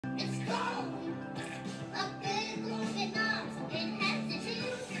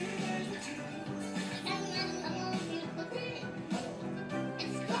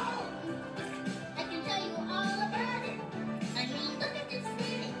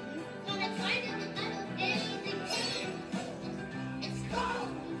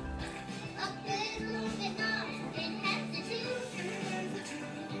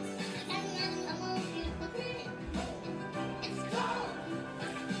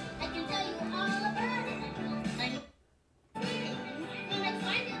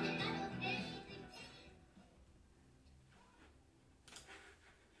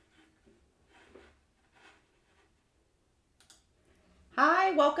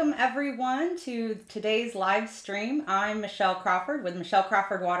Hi, welcome everyone to today's live stream. I'm Michelle Crawford with Michelle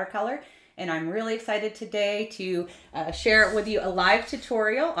Crawford Watercolor, and I'm really excited today to share with you a live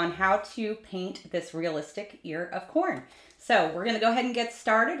tutorial on how to paint this realistic ear of corn. So we're going to go ahead and get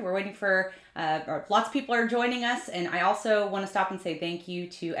started. We're waiting for, lots of people are joining us, and I also want to stop and say thank you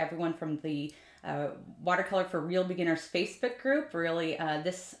to everyone from the Watercolor for Real Beginners Facebook group. Really,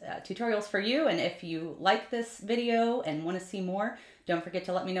 this tutorial is for you, and if you like this video and want to see more, don't forget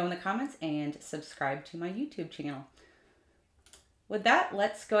to let me know in the comments and subscribe to my YouTube channel. With that,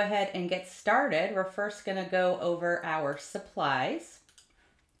 let's go ahead and get started. We're first going to go over our supplies.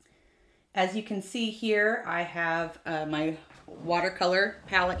 As you can see here, I have my watercolor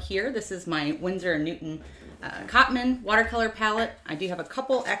palette here. This is my Winsor & Newton Cadmium watercolor palette. I do have a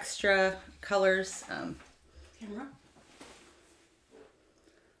couple extra colors.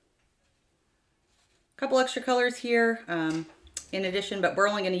 Couple extra colors here in addition, but we're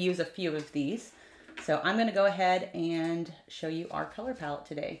only going to use a few of these. So I'm going to go ahead and show you our color palette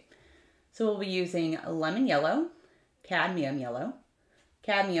today. So we'll be using lemon yellow, cadmium yellow,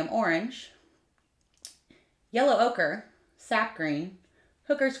 cadmium orange, yellow ochre, sap green,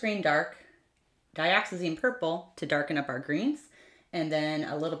 hooker's green dark, dioxazine purple to darken up our greens, and then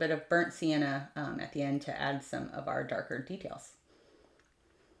a little bit of burnt sienna at the end to add some of our darker details.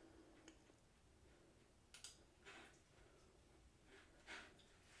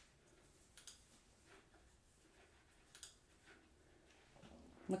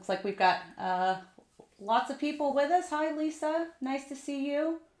 Looks like we've got lots of people with us. Hi, Lisa. Nice to see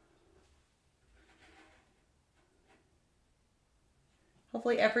you.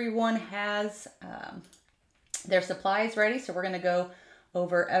 Hopefully everyone has their supplies ready, so we're going to go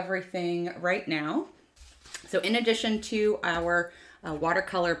over everything right now. So in addition to our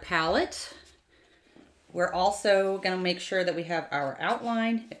watercolor palette, we're also going to make sure that we have our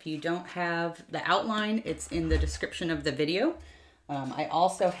outline. If you don't have the outline, it's in the description of the video. I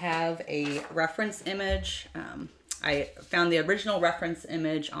also have a reference image. I found the original reference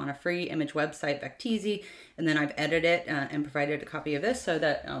image on a free image website, Vecteezy, and then I've edited it and provided a copy of this so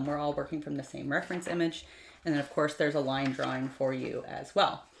that we're all working from the same reference image. And then of course there's a line drawing for you as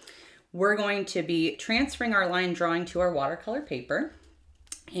well. We're going to be transferring our line drawing to our watercolor paper.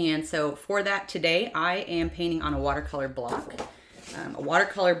 And so for that today, I am painting on a watercolor block. A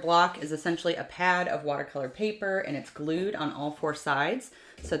watercolor block is essentially a pad of watercolor paper, and it's glued on all four sides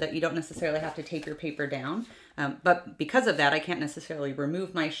so that you don't necessarily have to tape your paper down. But because of that, I can't necessarily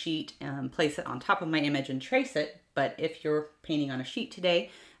remove my sheet and place it on top of my image and trace it. But if you're painting on a sheet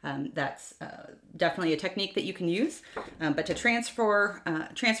today, that's definitely a technique that you can use. But to transfer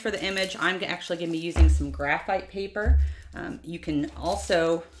the image, I'm actually going to be using some graphite paper. You can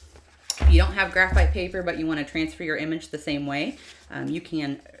also, if you don't have graphite paper but you want to transfer your image the same way, you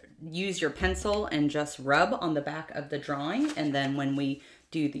can use your pencil and just rub on the back of the drawing, and then when we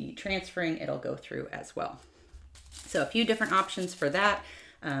do the transferring, it'll go through as well. So a few different options for that.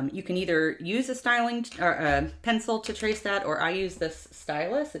 You can either use a styling or a pencil to trace that, or I use this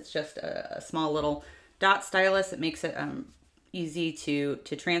stylus. It's just a small little dot stylus. It makes it easy to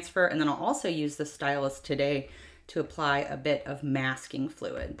transfer. And then I'll also use the stylus today to apply a bit of masking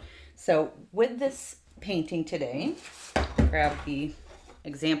fluid. So with this painting today, I'll grab the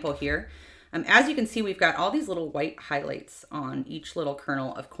example here. As you can see, we've got all these little white highlights on each little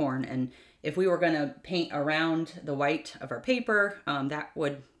kernel of corn. And if we were going to paint around the white of our paper, that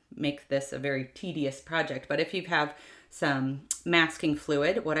would make this a very tedious project. But if you have some masking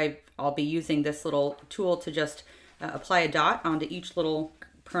fluid, I'll be using this little tool to just apply a dot onto each little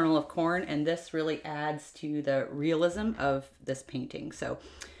kernel of corn, and this really adds to the realism of this painting. So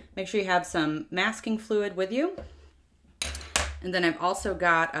make sure you have some masking fluid with you. And then I've also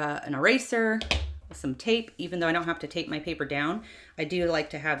got an eraser, some tape. Even though I don't have to tape my paper down, I do like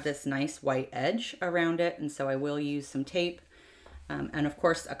to have this nice white edge around it, and so I will use some tape. And of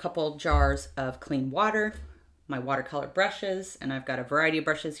course, a couple jars of clean water, my watercolor brushes, and I've got a variety of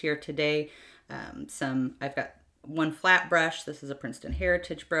brushes here today. I've got one flat brush. This is a Princeton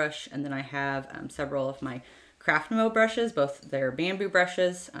Heritage brush, and then I have several of my Craftmo brushes, both they're bamboo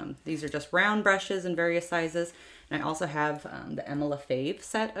brushes. These are just round brushes in various sizes. And I also have the Emma LaFave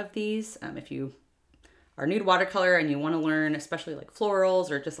set of these. If you are new to watercolor and you want to learn, especially like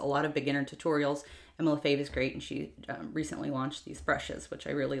florals or just a lot of beginner tutorials, Emma LaFave is great, and she recently launched these brushes, which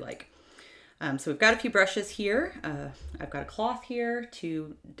I really like. So we've got a few brushes here. I've got a cloth here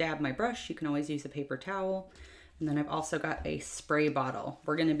to dab my brush. You can always use a paper towel. And then I've also got a spray bottle.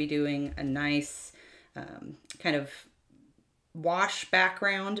 We're going to be doing a nice kind of wash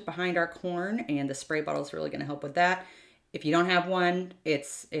background behind our corn, and the spray bottle is really going to help with that. If you don't have one,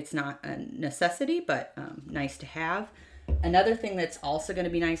 it's not a necessity, but nice to have. Another thing that's also going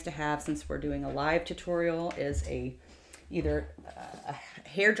to be nice to have, since we're doing a live tutorial, is either a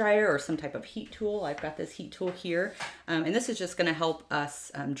hair dryer or some type of heat tool. I've got this heat tool here, and this is just going to help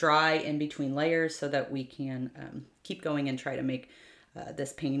us dry in between layers so that we can keep going and try to make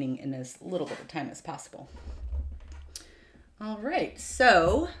this painting in as little bit of time as possible. All right,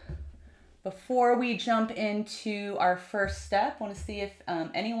 so before we jump into our first step, I want to see if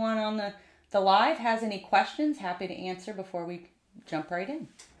anyone on the live has any questions. Happy to answer before we jump right in.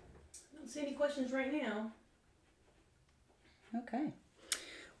 I don't see any questions right now. Okay.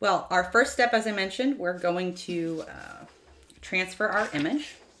 Well, our first step, as I mentioned, we're going to transfer our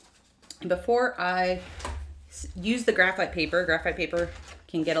image. And before I use the graphite paper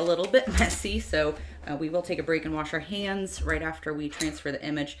can get a little bit messy, so we will take a break and wash our hands right after we transfer the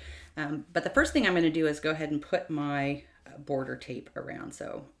image. But the first thing I'm going to do is go ahead and put my border tape around.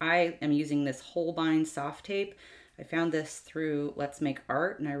 So I am using this Holbein soft tape. I found this through Let's Make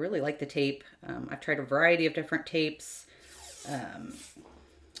Art, and I really like the tape. I've tried a variety of different tapes,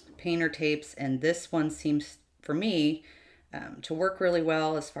 painter tapes, and this one seems, for me, to work really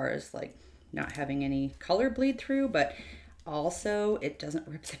well as far as like not having any color bleed through, but also it doesn't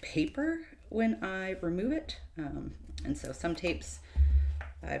rip the paper when I remove it. And so some tapes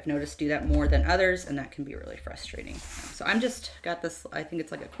I've noticed do that more than others, and that can be really frustrating. So I'm just got this, I think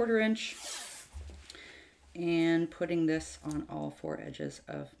it's like a 1/4 inch, and putting this on all 4 edges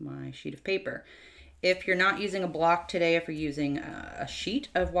of my sheet of paper. If you're not using a block today, if you're using a sheet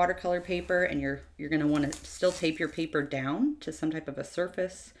of watercolor paper, and you're going to want to still tape your paper down to some type of a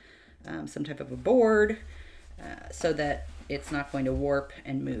surface, some type of a board, so that it's not going to warp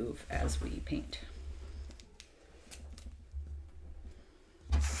and move as we paint.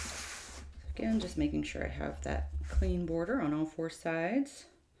 Again, just making sure I have that clean border on all 4 sides.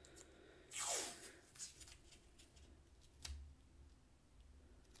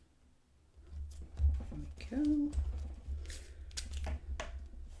 There we go.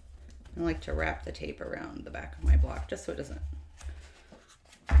 I like to wrap the tape around the back of my block just so it doesn't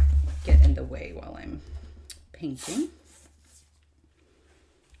get in the way while I'm painting.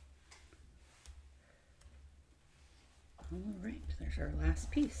 All right, there's our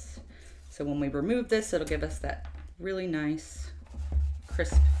last piece. So when we remove this, it'll give us that really nice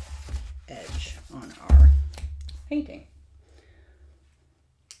crisp edge on our painting.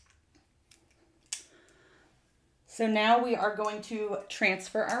 So now we are going to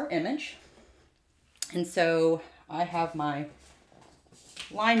transfer our image. And so I have my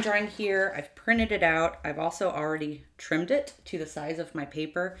line drawing here. I've printed it out. I've also already trimmed it to the size of my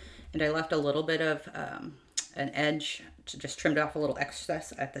paper, and I left a little bit of an edge, just trimmed off a little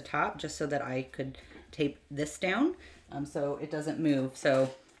excess at the top just so that I could tape this down so it doesn't move. So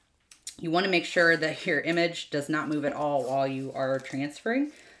you want to make sure that your image does not move at all while you are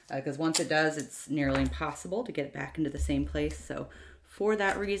transferring, because once it does, it's nearly impossible to get it back into the same place. So for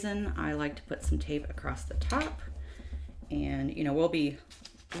that reason, I like to put some tape across the top, and you know, we'll be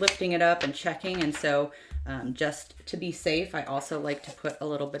lifting it up and checking, and so just to be safe, I also like to put a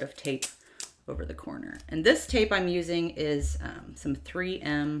little bit of tape over the corner. And this tape I'm using is some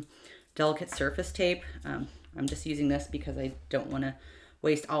 3M delicate surface tape. I'm just using this because I don't want to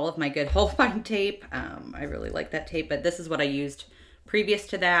waste all of my good Holbein tape. I really like that tape, but this is what I used previous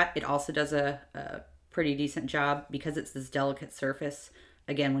to that. It also does a pretty decent job because it's this delicate surface.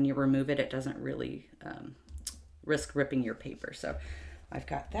 Again, when you remove it, it doesn't really risk ripping your paper. So I've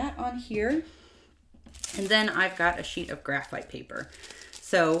got that on here. And then I've got a sheet of graphite paper.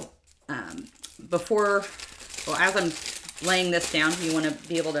 So as I'm laying this down, you want to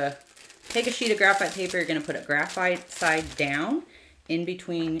be able to take a sheet of graphite paper. You're going to put a graphite side down in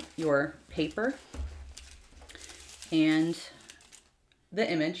between your paper and the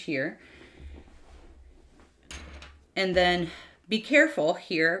image here. And then be careful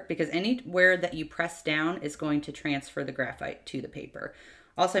here, because anywhere that you press down is going to transfer the graphite to the paper.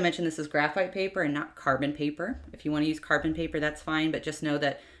 Also, I mentioned this is graphite paper and not carbon paper. If you want to use carbon paper, that's fine, but just know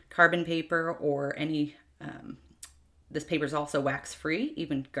that carbon paper or any, this paper is also wax free.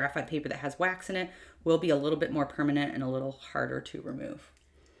 Even graphite paper that has wax in it will be a little bit more permanent and a little harder to remove.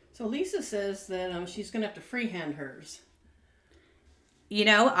 So Lisa says that she's going to have to freehand hers. You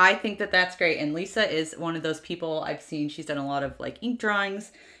know, I think that that's great. And Lisa is one of those people I've seen. She's done a lot of like ink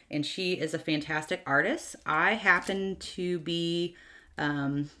drawings, and she is a fantastic artist. I happen to be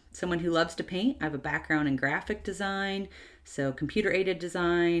someone who loves to paint. I have a background in graphic design, so computer aided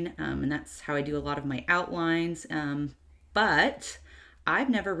design, and that's how I do a lot of my outlines. But I've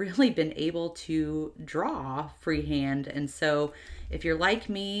never really been able to draw freehand. And so if you're like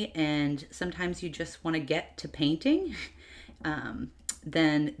me and sometimes you just want to get to painting,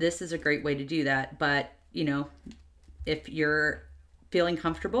 then this is a great way to do that. But, you know, if you're feeling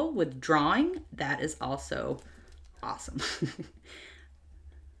comfortable with drawing, that is also awesome.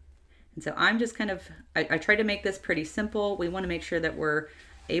 And so I'm just kind of, I try to make this pretty simple. We want to make sure that we're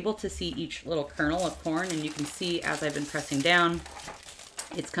able to see each little kernel of corn, and you can see as I've been pressing down,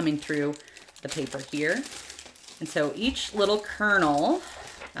 it's coming through the paper here. And so each little kernel,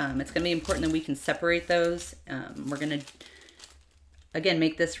 it's going to be important that we can separate those. We're going to, again,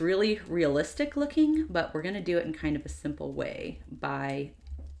 make this really realistic looking, but we're going to do it in kind of a simple way by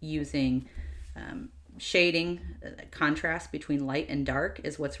using shading. Contrast between light and dark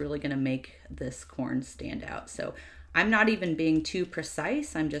is what's really going to make this corn stand out. So I'm not even being too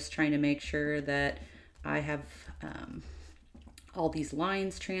precise. I'm just trying to make sure that I have all these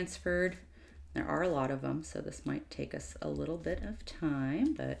lines transferred. There are a lot of them, so this might take us a little bit of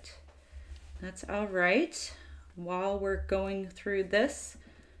time, but that's all right. While we're going through this,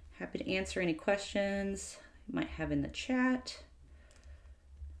 happy to answer any questions you might have in the chat,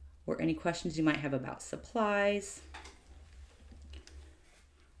 or any questions you might have about supplies.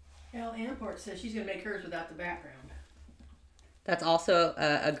 Al Amport says she's going to make hers without the background. That's also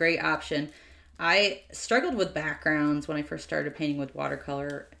a great option. I struggled with backgrounds when I first started painting with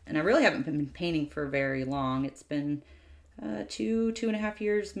watercolor, and I really haven't been painting for very long. It's been 2.5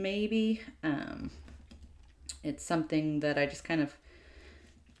 years maybe. It's something that I just kind of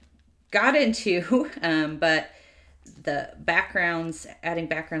got into, but the backgrounds, adding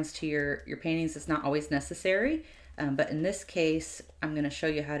backgrounds to your paintings is not always necessary. But in this case, I'm going to show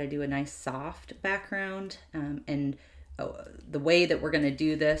you how to do a nice soft background. And the way that we're going to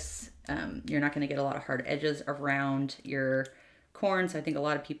do this, you're not going to get a lot of hard edges around your corns. I think a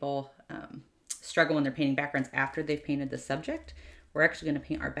lot of people struggle when they're painting backgrounds after they've painted the subject. We're actually going to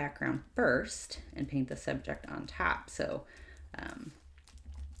paint our background first and paint the subject on top. So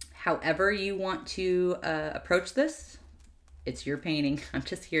however you want to approach this, it's your painting. I'm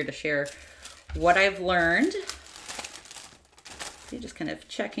just here to share what I've learned. So just kind of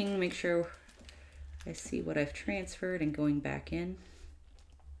checking, make sure I see what I've transferred and going back in.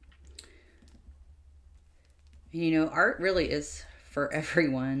 And, you know, art really is for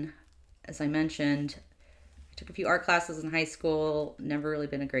everyone. As I mentioned, I took a few art classes in high school, never really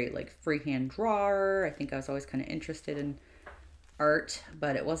been a great like freehand drawer. I think I was always kind of interested in art,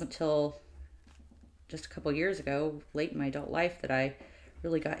 but it wasn't till just a couple years ago, late in my adult life, that I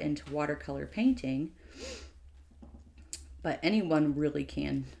really got into watercolor painting. But anyone really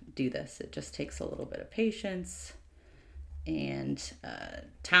can do this. It just takes a little bit of patience and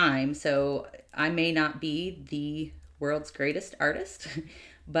time. So I may not be the world's greatest artist,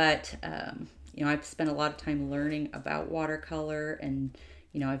 but you know, I've spent a lot of time learning about watercolor, and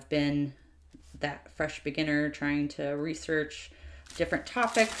you know, I've been that fresh beginner trying to research different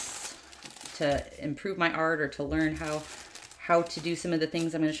topics to improve my art or to learn how to do some of the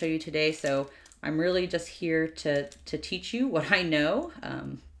things I'm going to show you today. So I'm really just here to teach you what I know.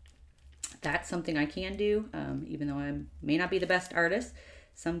 That's something I can do, even though I may not be the best artist.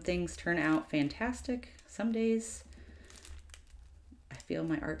 Some things turn out fantastic. Some days I feel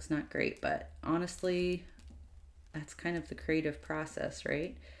my art's not great, but honestly, that's kind of the creative process,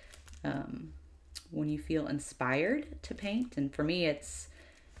 right? When you feel inspired to paint, and for me, it's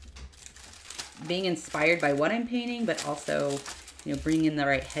being inspired by what I'm painting, but also, you know, being in the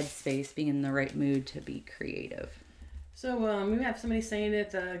right headspace, being in the right mood to be creative. So we have somebody saying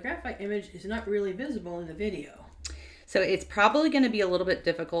that the graphite image is not really visible in the video. So it's probably going to be a little bit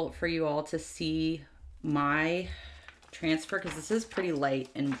difficult for you all to see my transfer because this is pretty light.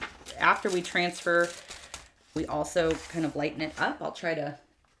 And after we transfer, we also kind of lighten it up. I'll try to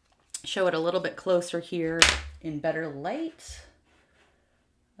show it a little bit closer here in better light.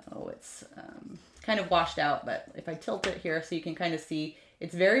 Oh, it's kind of washed out, but if I tilt it here so you can kind of see,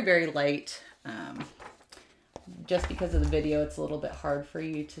 it's very, very light. Just because of the video, it's a little bit hard for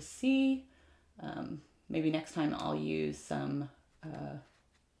you to see. Maybe next time I'll use some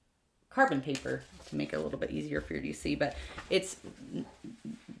carbon paper to make it a little bit easier for you to see, but it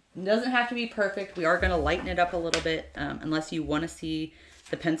doesn't have to be perfect. We are going to lighten it up a little bit unless you want to see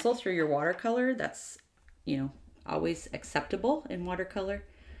the pencil through your watercolor. That's, you know, always acceptable in watercolor.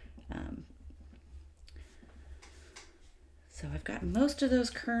 So I've got most of those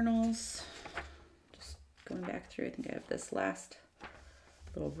kernels. Just going back through, I think I have this last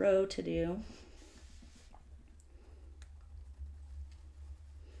little row to do.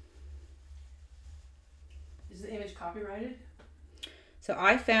 Is the image copyrighted? So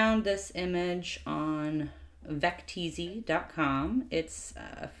I found this image on vecteezy.com. It's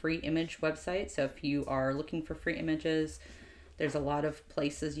a free image website. So if you are looking for free images, there's a lot of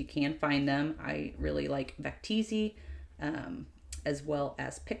places you can find them. I really like Vecteezy, as well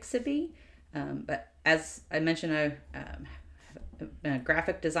as Pixabay. But as I mentioned, I'm a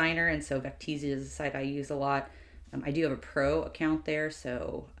graphic designer, and so Vecteezy is a site I use a lot. I do have a pro account there,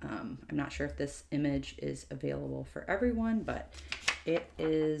 so I'm not sure if this image is available for everyone, but it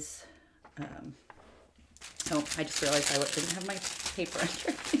is. Oh, I just realized I didn't have my paper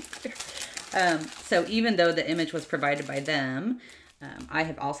underneath. So even though the image was provided by them, I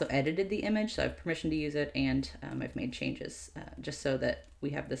have also edited the image, so I have permission to use it, and I've made changes just so that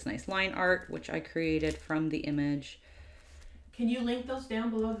we have this nice line art, which I created from the image. Can you link those down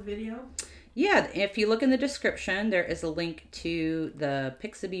below the video? Yeah, if you look in the description, there is a link to the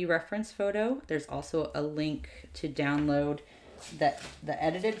Pixabay reference photo. There's also a link to download the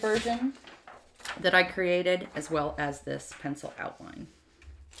edited version that I created, as well as this pencil outline.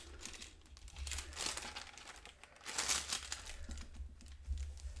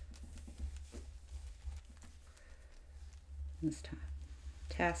 This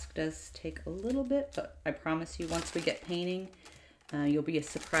task does take a little bit, but I promise you once we get painting, you'll be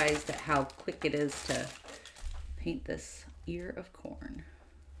surprised at how quick it is to paint this ear of corn.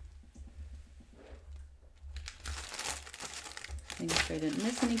 Make sure I didn't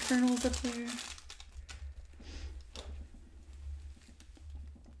miss any kernels up there.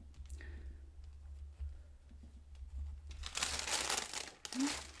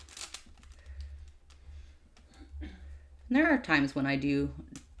 And there are times when I do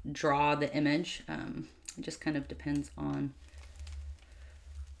draw the image. It just kind of depends on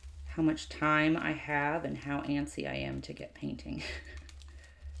how much time I have and how antsy I am to get painting.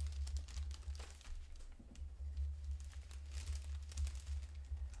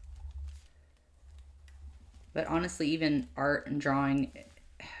 But honestly, even art and drawing,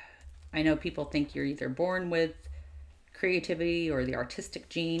 I know people think you're either born with creativity or the artistic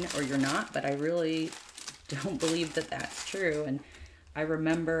gene, or you're not, but I really don't believe that that's true. And I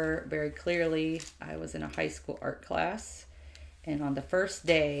remember very clearly, I was in a high school art class, and on the first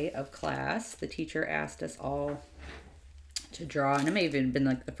day of class, the teacher asked us all to draw, and it may have even been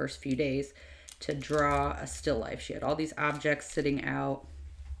like the first few days, to draw a still life. She had all these objects sitting out,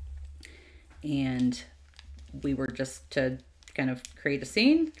 and we were just to kind of create a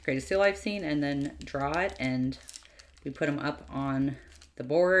scene, create a still life scene, and then draw it, and we put them up on the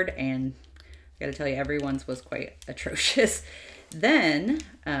board, and I gotta tell you, everyone's was quite atrocious. Then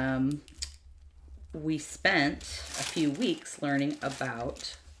we spent a few weeks learning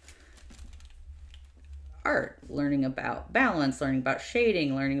about art, learning about balance, learning about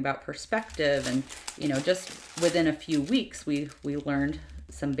shading, learning about perspective, and you know, just within a few weeks we learned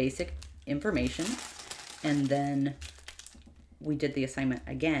some basic information, and then we did the assignment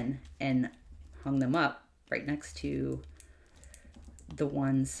again and hung them up right next to the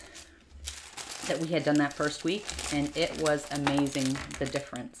ones that we had done that first week, and it was amazing the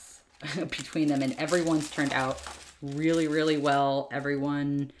difference between them, and everyone's turned out really, really well.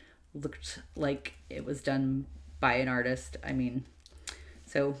 Everyone looked like it was done by an artist. I mean,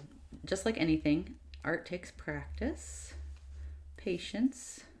 so just like anything, art takes practice,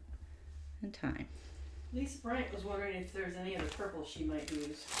 patience, and time. Lisa Bryant was wondering if there's any other purple she might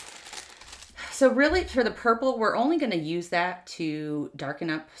use. So really for the purple, we're only going to use that to darken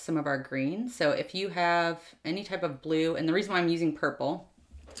up some of our green. So if you have any type of blue, and the reason why I'm using purple,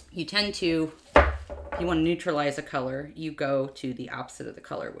 you tend to, if you want to neutralize a color, you go to the opposite of the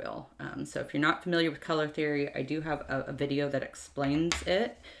color wheel. So if you're not familiar with color theory, I do have a video that explains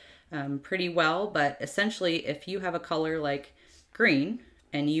it pretty well. But essentially, if you have a color like green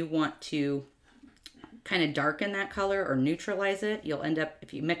and you want to kind of darken that color or neutralize it, you'll end up,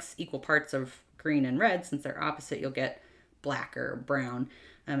 if you mix equal parts of green and red, since they're opposite, you'll get black or brown.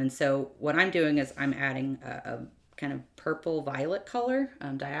 And so what I'm doing is I'm adding a kind of purple violet color.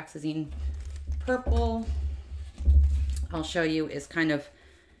 Dioxazine purple, I'll show you, is kind of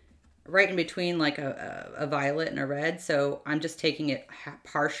right in between like a violet and a red. So I'm just taking it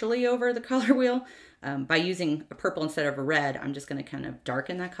partially over the color wheel. By using a purple instead of a red, I'm just going to kind of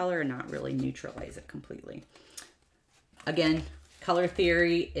darken that color and not really neutralize it completely. Again, color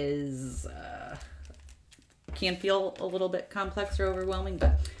theory is can feel a little bit complex or overwhelming,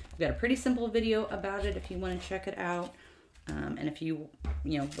 but I've got a pretty simple video about it if you want to check it out. And if you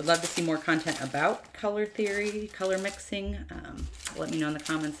would love to see more content about color theory, color mixing, let me know in the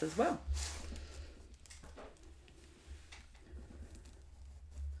comments as well.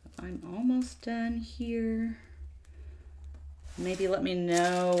 I'm almost done here. Maybe let me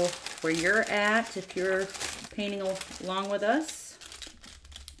know where you're at if you're painting along with us.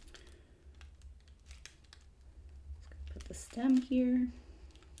 Put the stem here.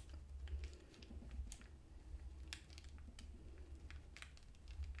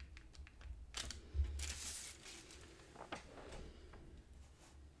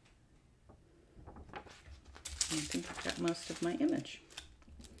 I think I've got most of my image.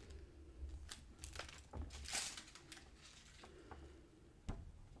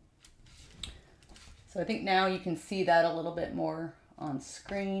 So I think now you can see that a little bit more on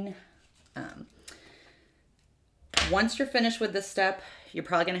screen. Once you're finished with this step, you're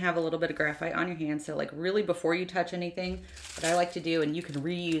probably gonna have a little bit of graphite on your hand. So like really before you touch anything, what I like to do, and you can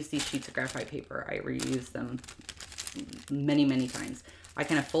reuse these sheets of graphite paper. I reuse them many, many times. I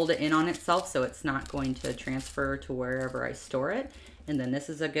kind of fold it in on itself so it's not going to transfer to wherever I store it. And then this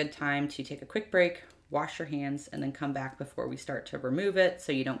is a good time to take a quick break, wash your hands, and then come back before we start to remove it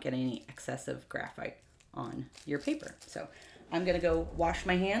so you don't get any excessive graphite on your paper. So I'm gonna go wash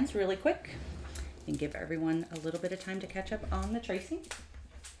my hands really quick and give everyone a little bit of time to catch up on the tracing.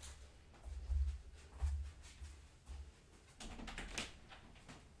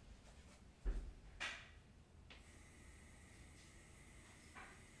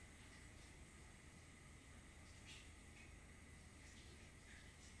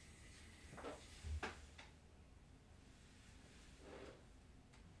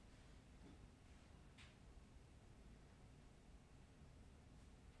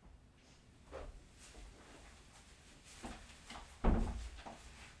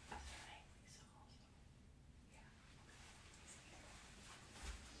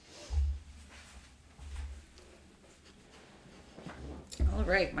 All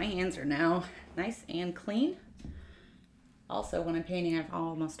right, my hands are now nice and clean. Also, when I'm painting, I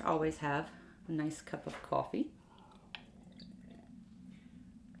almost always have a nice cup of coffee.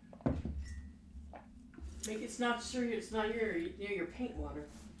 Make it not sure it's not your paint water.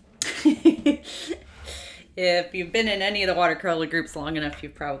 If you've been in any of the watercolor groups long enough,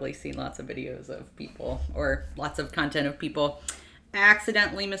 you've probably seen lots of videos of people or lots of content of people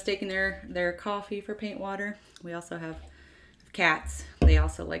accidentally mistaking their coffee for paint water. We also have cats. They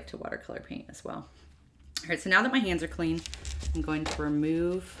also like to watercolor paint as well. All right, so now that my hands are clean, I'm going to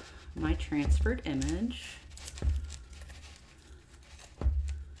remove my transferred image.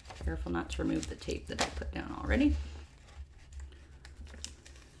 Careful not to remove the tape that I put down already.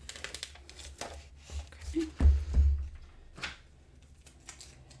 Okay.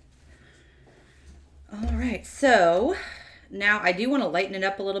 All right, so now I do want to lighten it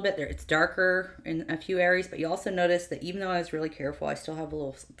up a little bit. It's darker in a few areas, but you also notice that even though I was really careful, I still have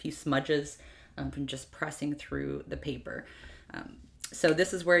a few smudges from just pressing through the paper. So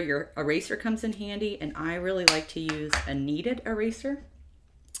this is where your eraser comes in handy, and I really like to use a kneaded eraser.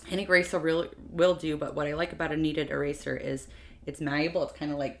 Any eraser really will do, but what I like about a kneaded eraser is it's malleable. It's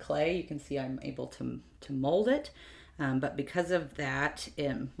kind of like clay. You can see I'm able to mold it, but because of that,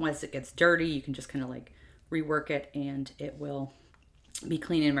 once it gets dirty, you can just kind of like rework it and it will be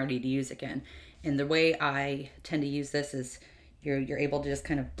clean and ready to use again. And the way I tend to use this is you're able to just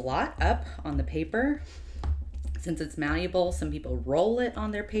kind of blot up on the paper. Since it's malleable, some people roll it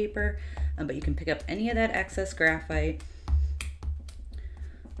on their paper, but you can pick up any of that excess graphite.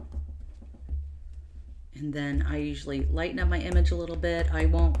 And then I usually lighten up my image a little bit. I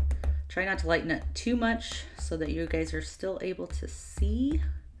won't try not to lighten it too much so that you guys are still able to see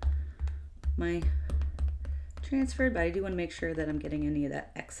my transferred, but I do want to make sure that I'm getting any of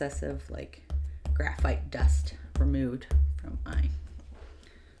that excessive like graphite dust removed from mine.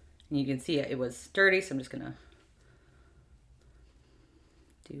 And you can see it was dirty, so I'm just gonna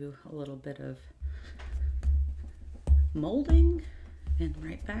do a little bit of molding and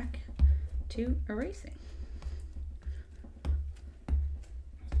right back to erasing.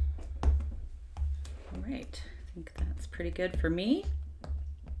 All right, I think that's pretty good for me.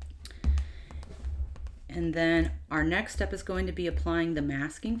 And then our next step is going to be applying the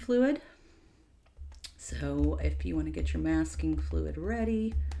masking fluid. So if you want to get your masking fluid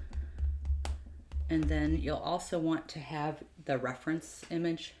ready, and then you'll also want to have the reference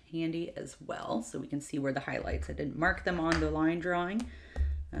image handy as well, so we can see where the highlights. I didn't mark them on the line drawing.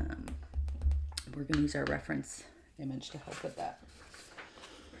 We're going to use our reference image to help with that.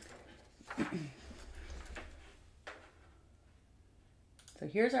 So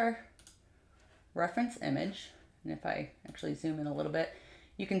here's our reference image, and if I actually zoom in a little bit,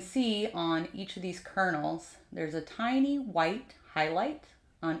 you can see on each of these kernels there's a tiny white highlight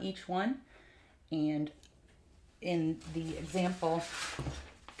on each one, and in the example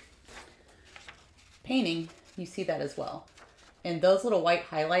painting you see that as well. And those little white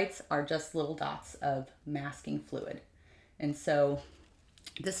highlights are just little dots of masking fluid. And so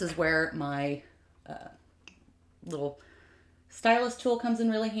this is where my little stylus tool comes in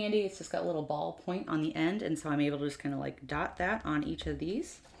really handy. It's just got a little ball point on the end. And so I'm able to just kind of like dot that on each of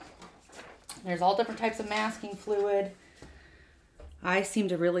these. There's all different types of masking fluid. I seem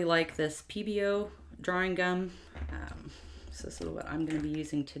to really like this PBO drawing gum. So this is what I'm going to be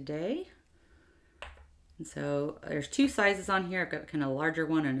using today. And so there's two sizes on here. I've got kind of a larger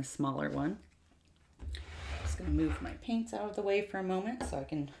one and a smaller one. Just going to move my paints out of the way for a moment so I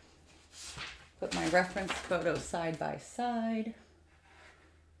can put my reference photos side by side.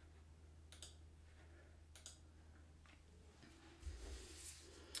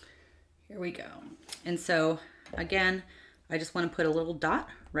 Here we go. And so again, I just want to put a little dot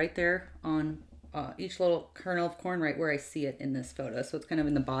right there on each little kernel of corn right where I see it in this photo. So it's kind of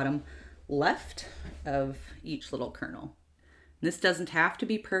in the bottom left of each little kernel. This doesn't have to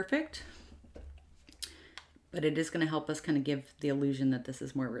be perfect, but it is going to help us kind of give the illusion that this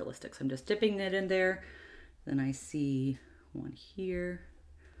is more realistic. So I'm just dipping it in there. Then I see one here,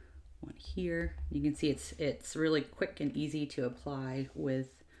 one here. You can see it's really quick and easy to apply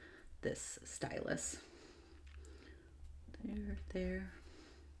with this stylus. There.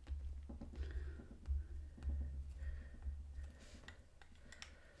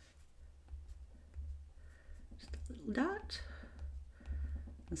 Just a little dot.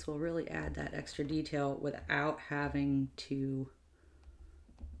 This will really add that extra detail without having to,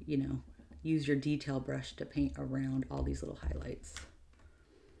 you know, use your detail brush to paint around all these little highlights.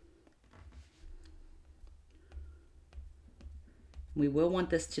 We will want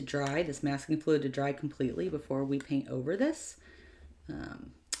this to dry, this masking fluid to dry completely before we paint over this.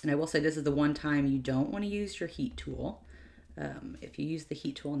 And I will say this is the one time you don't want to use your heat tool. If you use the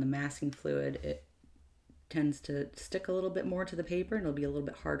heat tool and the masking fluid, it tends to stick a little bit more to the paper and it'll be a little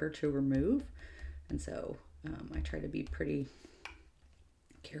bit harder to remove. And so I try to be pretty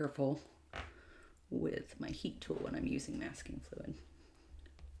careful with my heat tool when I'm using masking fluid.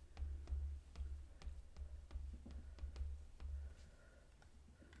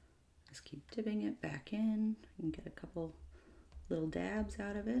 Just keep dipping it back in and get a couple little dabs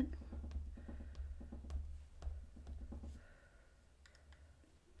out of it.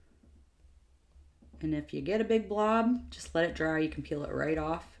 And if you get a big blob, just let it dry. You can peel it right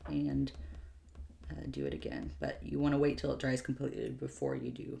off and do it again. But you want to wait till it dries completely before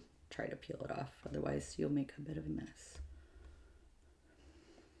you do try to peel it off. Otherwise, you'll make a bit of a mess.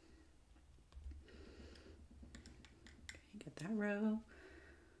 Okay, get that row.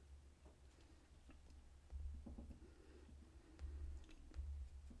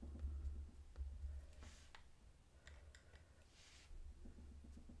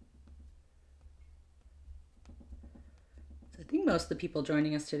 I think most of the people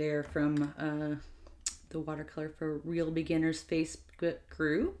joining us today are from the Watercolor for Real Beginners Facebook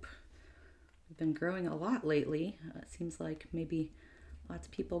group. We've been growing a lot lately. It seems like maybe lots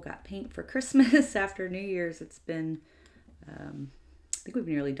of people got paint for Christmas after New Year's. It's been, I think we've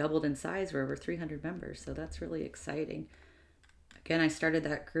nearly doubled in size. We're over 300 members, so that's really exciting. Again, I started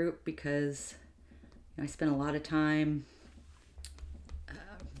that group because I spent a lot of time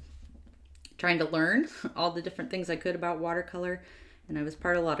trying to learn all the different things I could about watercolor, and I was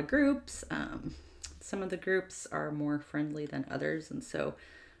part of a lot of groups. Some of the groups are more friendly than others, and so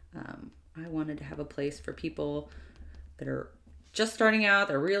I wanted to have a place for people that are just starting out,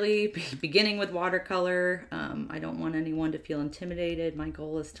 they're really beginning with watercolor. I don't want anyone to feel intimidated. My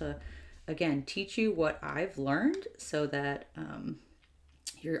goal is to, again, teach you what I've learned so that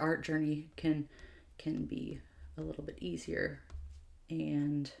your art journey can be a little bit easier.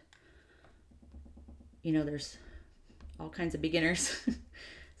 And you know, there's all kinds of beginners.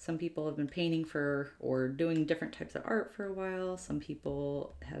 Some people have been painting or doing different types of art for a while. Some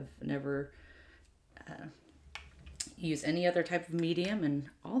people have never used any other type of medium, and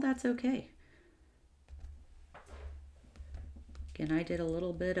all that's okay. Again, I did a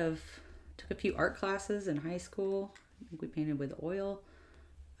little bit took a few art classes in high school. I think we painted with oil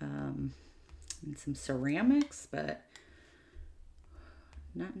and some ceramics, but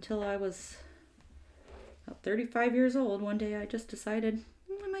not until I was about 35 years old, one day I just decided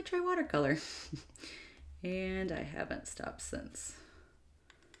I might try watercolor. And I haven't stopped since.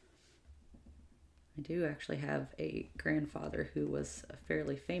 I do actually have a grandfather who was a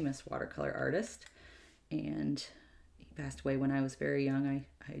fairly famous watercolor artist, and he passed away when I was very young.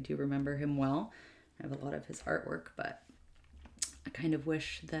 I do remember him well. I have a lot of his artwork, but I kind of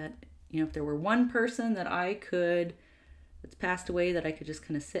wish that, you know, if there were one person that that's passed away that I could just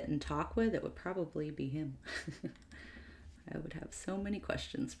kind of sit and talk with, it would probably be him. I would have so many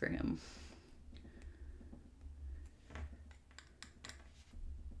questions for him.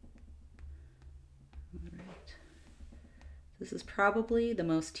 All right. This is probably the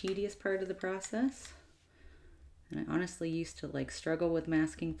most tedious part of the process. And I honestly used to like struggle with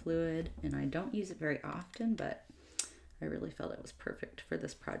masking fluid, and I don't use it very often, but I really felt it was perfect for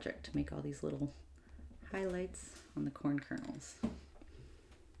this project to make all these little highlights on the corn kernels.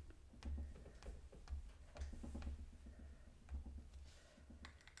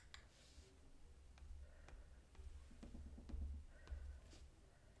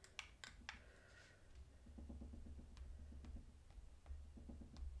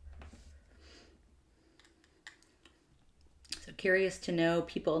 So curious to know,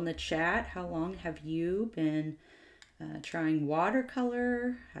 people in the chat, how long have you been trying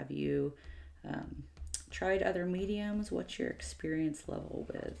watercolor? Have you tried other mediums? What's your experience level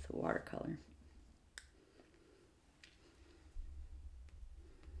with watercolor?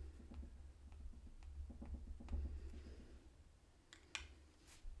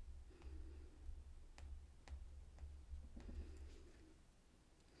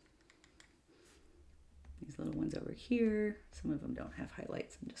 These little ones over here, some of them don't have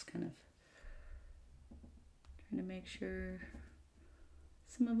highlights. I'm just kind of trying to make sure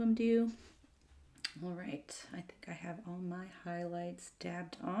some of them do. All right, I think I have all my highlights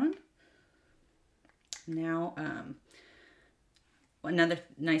dabbed on. Now, another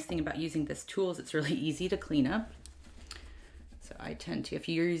nice thing about using this tool is it's really easy to clean up. So I tend to, if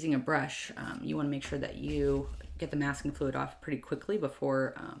you're using a brush, you want to make sure that you get the masking fluid off pretty quickly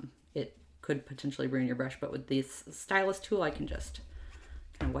before it could potentially ruin your brush. But with this stylus tool, I can just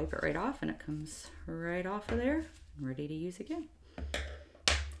kind of wipe it right off, and it comes right off of there and ready to use again.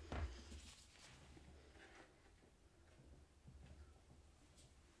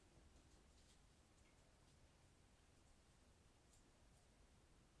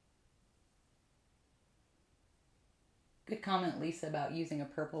 Good comment, Lisa, about using a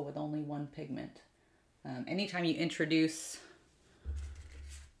purple with only one pigment. Anytime you introduce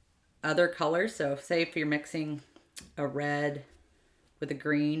other colors, so say if you're mixing a red with a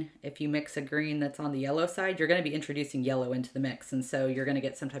green, if you mix a green that's on the yellow side, you're going to be introducing yellow into the mix, and so you're going to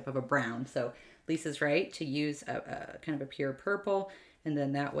get some type of a brown. So Lisa's right to use a kind of a pure purple, and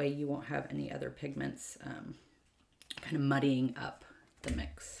then that way you won't have any other pigments kind of muddying up the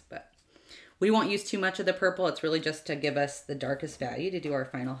mix. But we won't use too much of the purple. It's really just to give us the darkest value to do our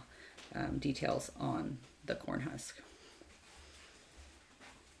final details on the corn husk.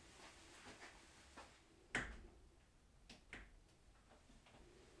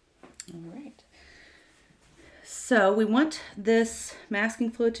 All right. So we want this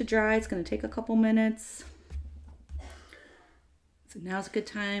masking fluid to dry. It's going to take a couple minutes. So now's a good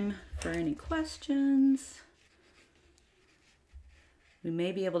time for any questions. We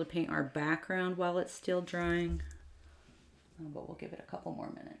may be able to paint our background while it's still drying, but we'll give it a couple more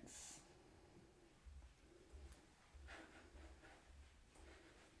minutes.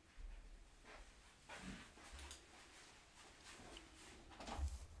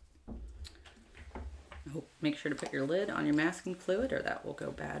 Oh, make sure to put your lid on your masking fluid, or that will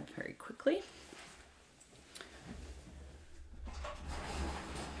go bad very quickly.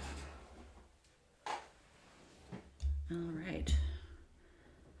 All right.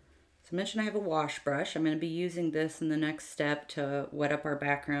 I mentioned I have a wash brush. I'm going to be using this in the next step to wet up our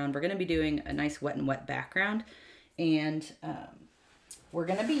background. We're going to be doing a nice wet and wet background, and we're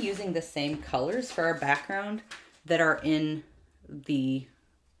going to be using the same colors for our background that are in the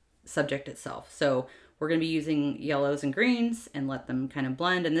subject itself. So we're going to be using yellows and greens and let them kind of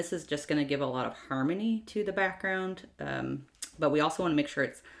blend, and this is just going to give a lot of harmony to the background, but we also want to make sure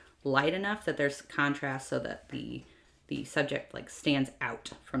it's light enough that there's contrast so that the subject like stands out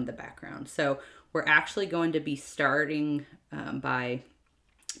from the background. So we're actually going to be starting by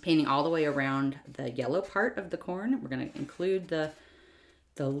painting all the way around the yellow part of the corn. We're going to include the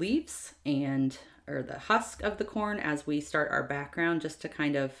leaves or the husk of the corn as we start our background, just to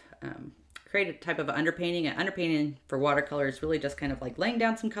kind of create a type of underpainting. And underpainting for watercolor is really just kind of like laying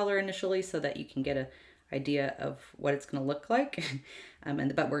down some color initially so that you can get an idea of what it's going to look like.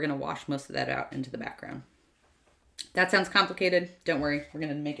 But we're going to wash most of that out into the background. That sounds complicated. Don't worry. We're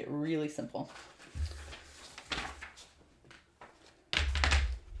going to make it really simple.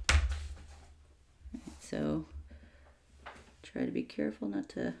 So try to be careful not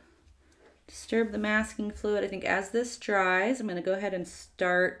to disturb the masking fluid. I think as this dries, I'm going to go ahead and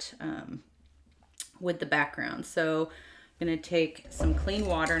start with the background. So I'm going to take some clean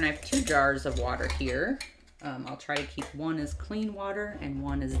water, and I have 2 jars of water here. I'll try to keep one as clean water and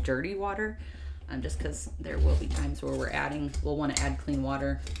one as dirty water. just because there will be times where we'll want to add clean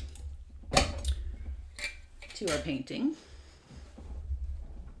water to our painting.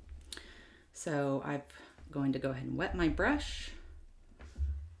 So I'm going to go ahead and wet my brush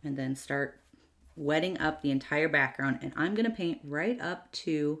and then start wetting up the entire background. And I'm going to paint right up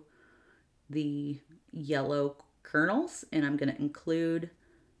to the yellow kernels, and I'm going to include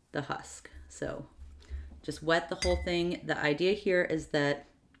the husk. So just wet the whole thing. The idea here is that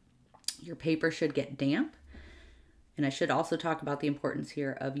your paper should get damp. And I should also talk about the importance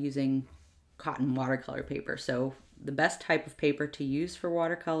here of using cotton watercolor paper. So the best type of paper to use for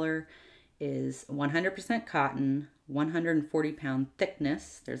watercolor is 100% cotton, 140-pound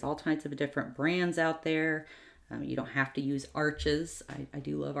thickness. There's all kinds of different brands out there. You don't have to use Arches. I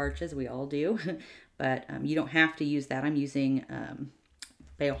do love Arches, we all do, but you don't have to use that. I'm using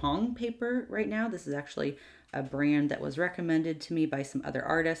Beihong paper right now. This is actually a brand that was recommended to me by some other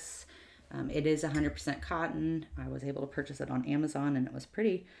artists. It is 100% cotton. I was able to purchase it on Amazon, and it was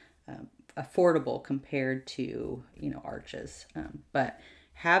pretty affordable compared to, Arches. But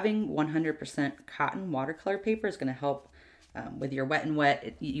having 100% cotton watercolor paper is going to help with your wet and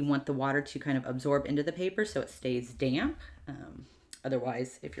wet. You want the water to kind of absorb into the paper so it stays damp.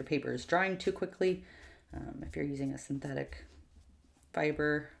 Otherwise, if your paper is drying too quickly, if you're using a synthetic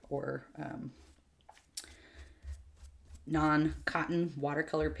fiber or non-cotton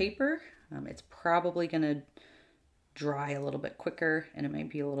watercolor paper, it's probably going to dry a little bit quicker, and it might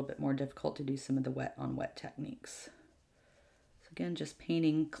be a little bit more difficult to do some of the wet on wet techniques. So again, just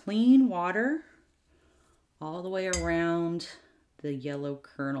painting clean water all the way around the yellow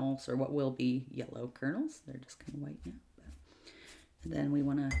kernels, or what will be yellow kernels. They're just kind of white now. And then we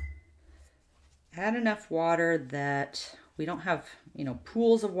want to add enough water that we don't have,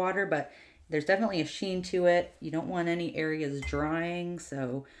 pools of water, but there's definitely a sheen to it. You don't want any areas drying,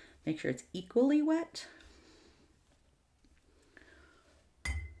 so make sure it's equally wet.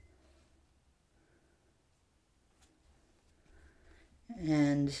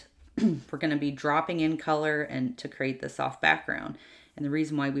 And we're going to be dropping in color and to create the soft background. And the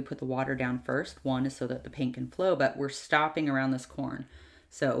reason why we put the water down first, one, is so that the paint can flow, but we're stopping around this corn.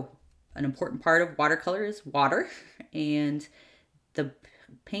 So an important part of watercolor is water, and the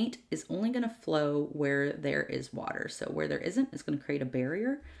paint is only going to flow where there is water. So where there isn't, it's going to create a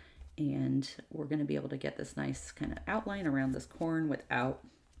barrier, and we're going to be able to get this nice kind of outline around this corn without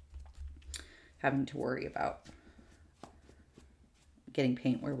having to worry about getting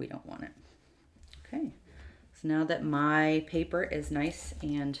paint where we don't want it. Okay, so now that my paper is nice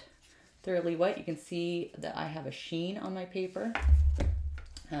and thoroughly wet, you can see that I have a sheen on my paper.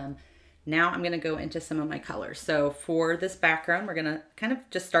 Now I'm going to go into some of my colors. So for this background, we're going to kind of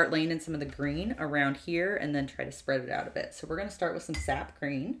just start laying in some of the green around here and then try to spread it out a bit. So we're going to start with some sap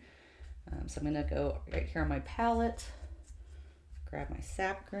green. So I'm going to go right here on my palette, grab my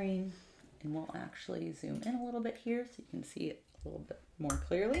sap green, and we'll actually zoom in a little bit here so you can see it a little bit more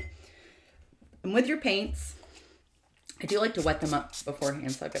clearly. And with your paints, I do like to wet them up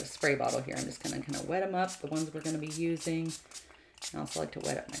beforehand. So I've got a spray bottle here. I'm just going to kind of wet them up, the ones we're going to be using. I also like to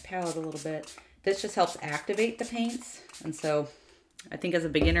wet up my palette a little bit. This just helps activate the paints. And so I think as a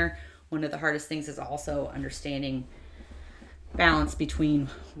beginner, one of the hardest things is also understanding balance between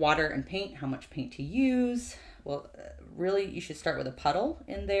water and paint, how much paint to use. Well, really, you should start with a puddle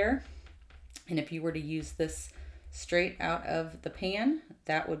in there. And if you were to use this straight out of the pan,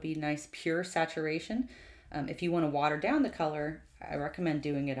 that would be nice, pure saturation. If you want to water down the color, I recommend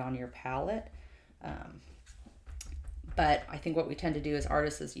doing it on your palette. But I think what we tend to do as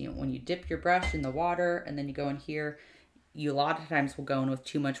artists is, when you dip your brush in the water and then you go in here, you a lot of times will go in with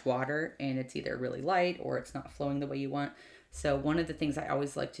too much water and it's either really light or it's not flowing the way you want. So one of the things I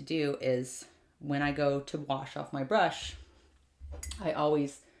always like to do is when I go to wash off my brush, I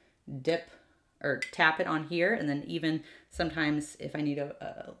always dip or tap it on here, and then even sometimes if I need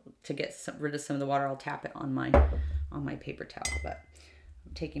to get rid of some of the water, I'll tap it on my paper towel. But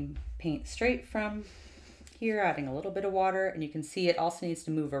I'm taking paint straight from here, adding a little bit of water, and you can see it also needs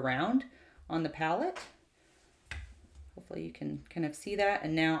to move around on the palette. Hopefully you can kind of see that.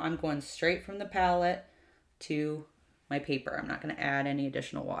 And now I'm going straight from the palette to my paper. I'm not going to add any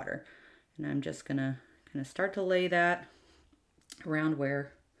additional water, and I'm just going to kind of start to lay that around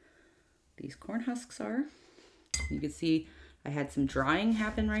where these corn husks are. You can see I had some drying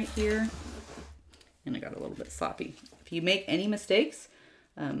happen right here, and I got a little bit sloppy. If you make any mistakes,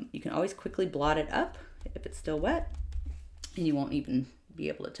 you can always quickly blot it up if it's still wet, and you won't even be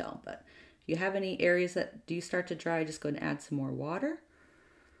able to tell. But if you have any areas that do start to dry, just go ahead and add some more water.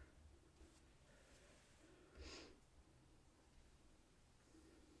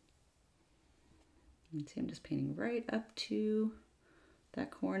 You can see I'm just painting right up to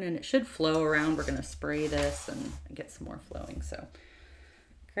that corn, and it should flow around. We're gonna spray this and get some more flowing. So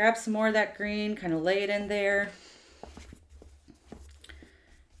grab some more of that green, kind of lay it in there.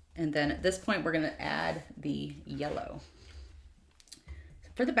 And then at this point, we're gonna add the yellow. So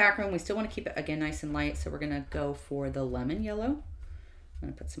for the background, we still wanna keep it, again, nice and light. So we're gonna go for the lemon yellow. I'm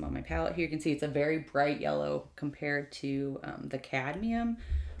gonna put some on my palette here. You can see it's a very bright yellow compared to the cadmium,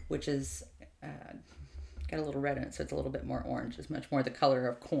 which is got a little red in it, so it's a little bit more orange. It's much more the color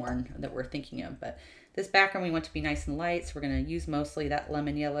of corn that we're thinking of. But this background we want to be nice and light, so we're going to use mostly that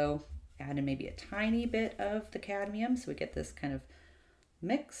lemon yellow, add in maybe a tiny bit of the cadmium so we get this kind of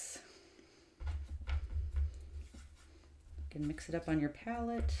mix. You can mix it up on your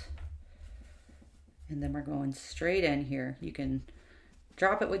palette. And then we're going straight in here. You can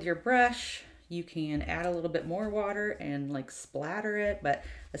drop it with your brush. You can add a little bit more water and like splatter it, but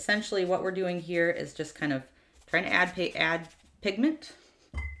essentially what we're doing here is just kind of trying to add pigment,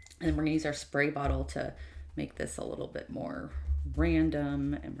 and we're gonna use our spray bottle to make this a little bit more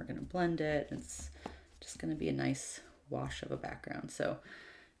random, and we're gonna blend it. It's just gonna be a nice wash of a background. So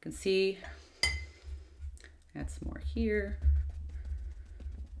you can see, add some more here.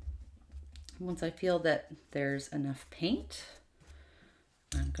 Once I feel that there's enough paint,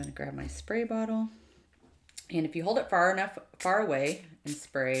 I'm going to grab my spray bottle, and if you hold it far away and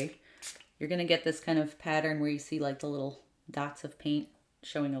spray, you're going to get this kind of pattern where you see like the little dots of paint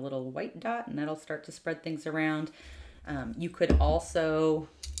showing a little white dot, and that'll start to spread things around. You could also,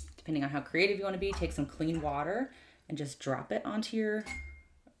 depending on how creative you want to be, take some clean water and just drop it onto your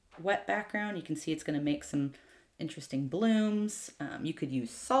wet background. You can see it's going to make some interesting blooms. You could use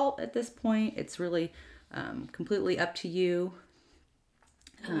salt at this point. It's really completely up to you.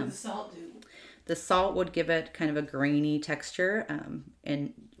 What does the salt do? The salt would give it kind of a grainy texture.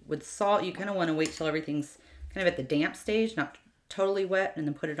 And with salt, you kind of want to wait till everything's kind of at the damp stage, not totally wet, and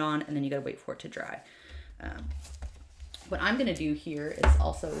then put it on, and then you got to wait for it to dry. What I'm going to do here is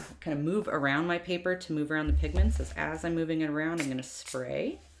also kind of move around my paper to move around the pigments. As I'm moving it around, I'm going to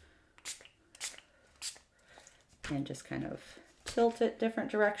spray and just kind of tilt it different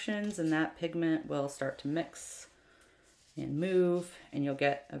directions, and that pigment will start to mix and move, and you'll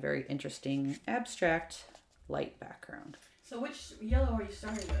get a very interesting abstract light background. So which yellow are you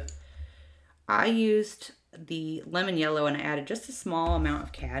starting with? I used the lemon yellow, and I added just a small amount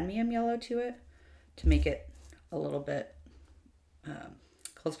of cadmium yellow to it to make it a little bit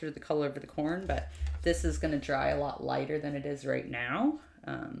closer to the color of the corn, but this is going to dry a lot lighter than it is right now.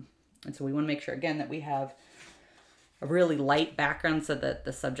 And so we want to make sure, again, that we have a really light background so that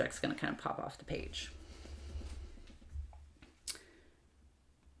the subject's going to kind of pop off the page.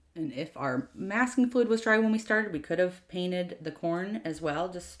 And if our masking fluid was dry when we started, we could have painted the corn as well,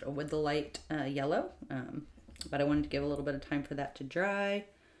 just with the light yellow. But I wanted to give a little bit of time for that to dry.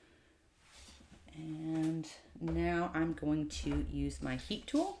 And now I'm going to use my heat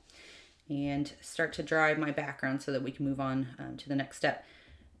tool and start to dry my background so that we can move on to the next step.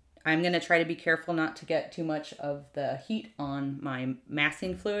 I'm going to try to be careful not to get too much of the heat on my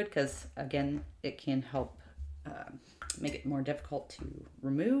masking fluid, because again, it can help make it more difficult to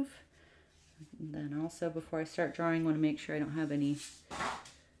remove. And then also, before I start drawing, I want to make sure I don't have any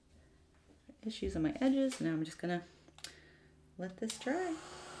issues on my edges. Now I'm just going to let this dry.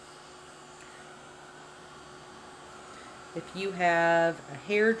 If you have a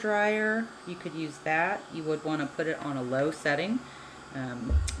hair dryer, you could use that. You would want to put it on a low setting.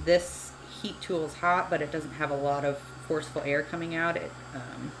 This heat tool is hot, but it doesn't have a lot of forceful air coming out.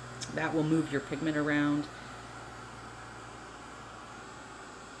 That will move your pigment around.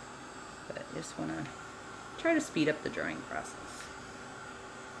 But I just want to try to speed up the drying process.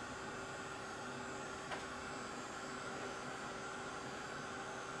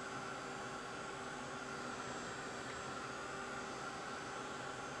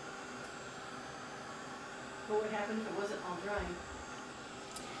 What would happen if it wasn't all drying?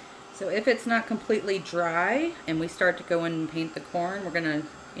 So if it's not completely dry and we start to go in and paint the corn, we're going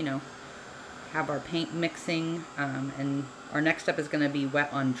to, have our paint mixing, and our next step is going to be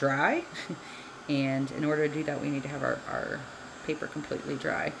wet on dry. And in order to do that, we need to have our paper completely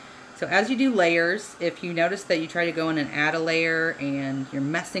dry. So as you do layers, if you notice that you try to go in and add a layer and you're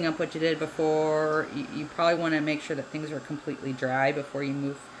messing up what you did before, you probably want to make sure that things are completely dry before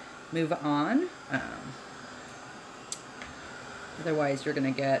you move on. Otherwise, you're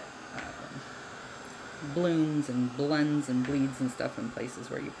going to get blooms and blends and bleeds and stuff in places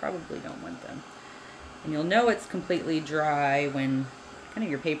where you probably don't want them. And you'll know it's completely dry when kind of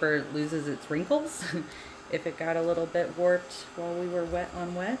your paper loses its wrinkles if it got a little bit warped while we were wet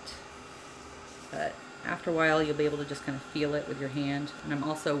on wet. but after a while you'll be able to just kind of feel it with your hand. And I'm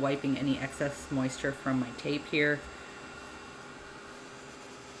also wiping any excess moisture from my tape here.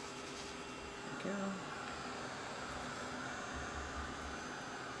 There we go.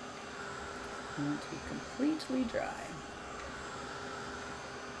 I want to be completely dry.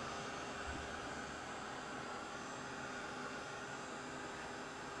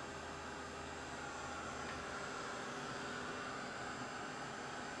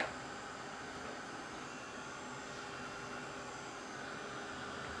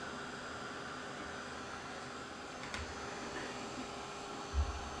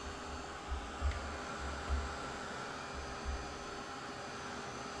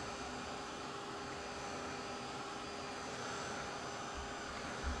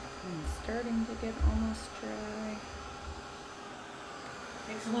 Starting to get almost dry.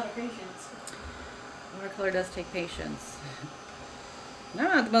 Takes a lot of patience. Watercolor does take patience. I'm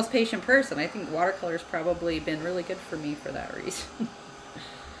not the most patient person. I think watercolor's probably been really good for me for that reason.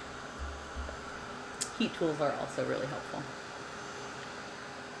 Heat tools are also really helpful.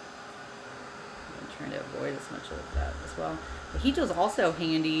 I'm trying to avoid as much of that as well. The heat tool is also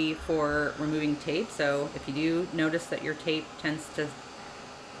handy for removing tape, so if you do notice that your tape tends to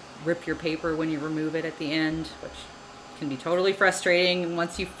rip your paper when you remove it at the end, which can be totally frustrating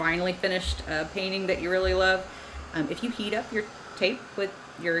once you finally finished a painting that you really love. If you heat up your tape with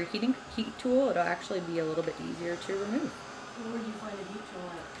your heat tool, it'll actually be a little bit easier to remove. Where would you find a heat tool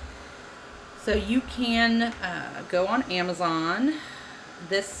at? So you can go on Amazon.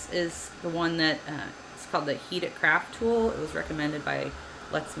 This is the one that it's called the Heat It Craft tool. It was recommended by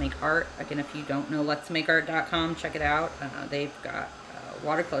Let's Make Art. Again, if you don't know letsmakeart.com, check it out. They've got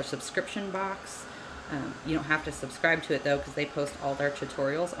watercolor subscription box. You don't have to subscribe to it though, because they post all their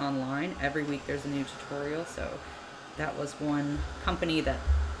tutorials online. Every week there's a new tutorial, so that was one company that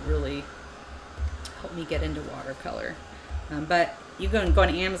really helped me get into watercolor. But you go on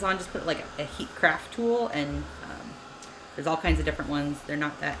Amazon, just put like a heat craft tool, and there's all kinds of different ones. They're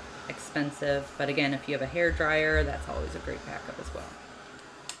not that expensive, but again, if you have a hair dryer, that's always a great backup as well.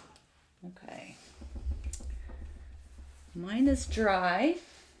 Okay. Mine is dry.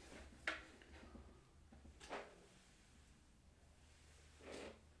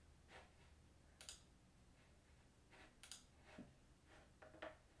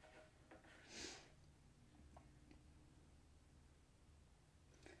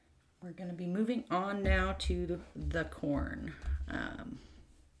 We're going to be moving on now to the corn. I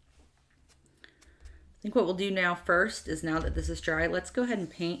think what we'll do now first is, now that this is dry, let's go ahead and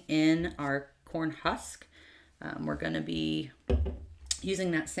paint in our corn husk. We're going to be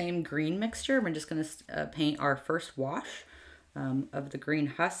using that same green mixture. We're just going to paint our first wash of the green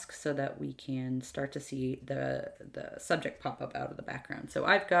husk so that we can start to see the subject pop up out of the background. So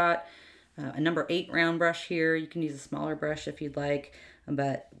I've got a number 8 round brush here. You can use a smaller brush if you'd like,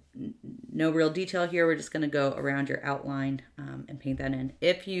 but no real detail here. We're just going to go around your outline and paint that in.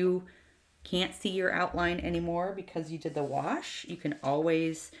 If you can't see your outline anymore because you did the wash, you can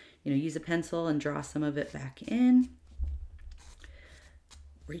always, use a pencil and draw some of it back in.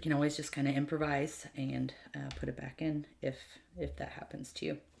 Or you can always just kind of improvise and put it back in if that happens to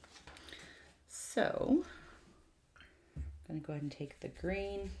you. So I'm going to go ahead and take the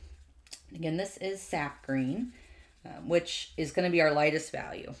green. Again, this is sap green, which is going to be our lightest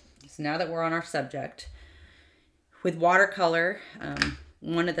value. So now that we're on our subject, with watercolor,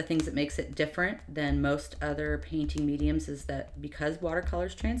 one of the things that makes it different than most other painting mediums is that because watercolor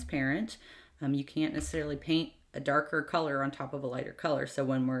is transparent, you can't necessarily paint a darker color on top of a lighter color. So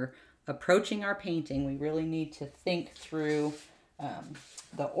when we're approaching our painting, we really need to think through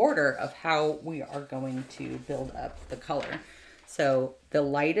the order of how we are going to build up the color. So the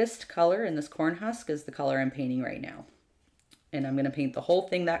lightest color in this corn husk is the color I'm painting right now. And I'm going to paint the whole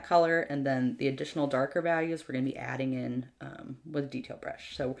thing that color, and then the additional darker values we're going to be adding in with a detail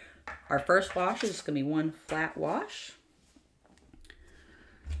brush. So our first wash is just going to be one flat wash.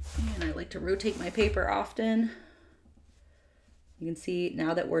 And I like to rotate my paper often. You can see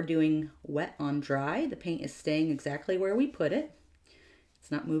now that we're doing wet on dry, the paint is staying exactly where we put it. It's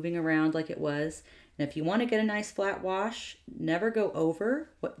not moving around like it was. And if you want to get a nice flat wash, never go over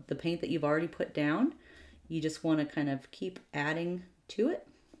the paint that you've already put down. You just want to kind of keep adding to it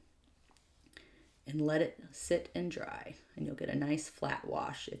and let it sit and dry, and you'll get a nice flat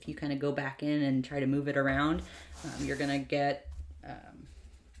wash. If you kind of go back in and try to move it around, you're going to get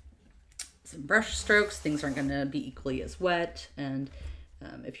some brush strokes. Things aren't going to be equally as wet. And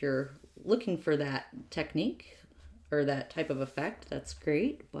if you're looking for that technique or that type of effect, that's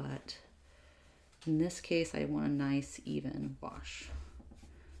great. But in this case, I want a nice even wash.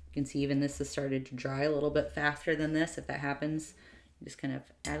 You can see even this has started to dry a little bit faster than this. If that happens, you just kind of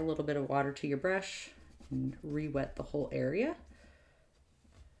add a little bit of water to your brush and re-wet the whole area.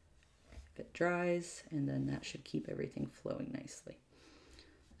 If it dries, and then that should keep everything flowing nicely.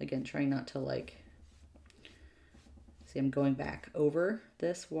 Again, trying not to like, see I'm going back over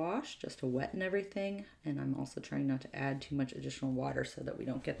this wash just to wetten everything, and I'm also trying not to add too much additional water so that we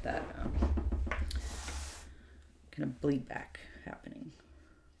don't get that kind of bleed back happening.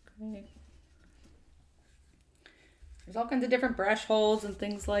 Okay. There's all kinds of different brush holds and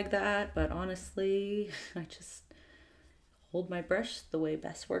things like that, but honestly, I just hold my brush the way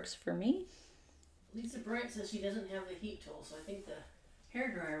best works for me. Lisa Brent says she doesn't have the heat tool, so I think the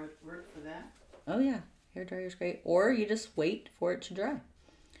hairdryer would work for that. Oh yeah, hairdryer is great. Or you just wait for it to dry.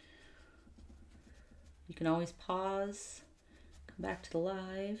 You can always pause, come back to the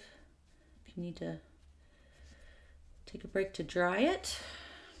live if you need to take a break to dry it.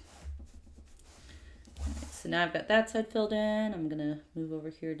 All right, so now I've got that side filled in. I'm gonna move over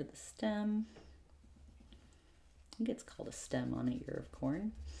here to the stem. I think it's called a stem on an ear of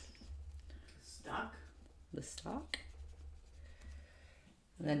corn. Stalk? The stalk.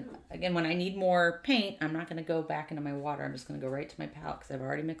 And then again, when I need more paint, I'm not gonna go back into my water. I'm just gonna go right to my palette because I've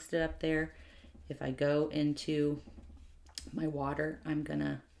already mixed it up there. If I go into my water, I'm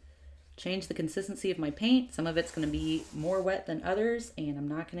gonna change the consistency of my paint. Some of it's gonna be more wet than others, and I'm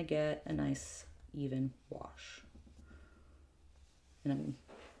not gonna get a nice even wash. And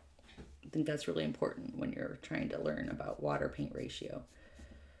I think that's really important when you're trying to learn about water paint ratio.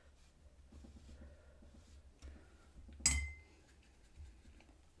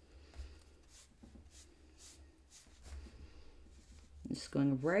 I'm just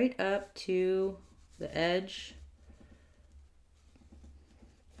going right up to the edge.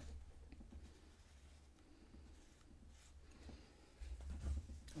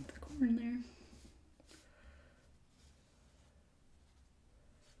 Of the corn there.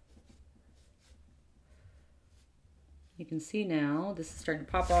 You can see now this is starting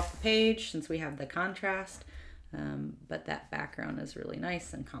to pop off the page since we have the contrast, but that background is really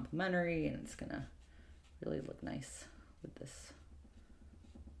nice and complementary, and it's gonna really look nice with this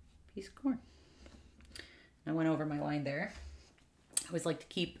piece of corn. I went over my line there. I always like to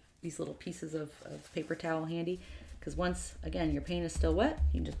keep these little pieces of paper towel handy because once, again, your paint is still wet,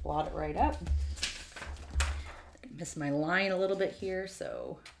 you can just blot it right up. I missed my line a little bit here,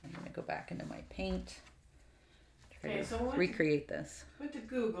 so I'm gonna go back into my paint. Okay, so recreate this. Went to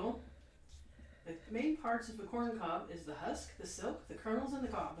Google. The main parts of the corn cob is the husk, the silk, the kernels, and the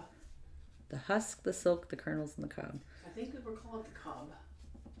cob. The husk, the silk, the kernels, and the cob. I think we will call it the cob.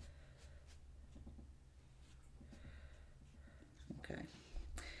 Okay.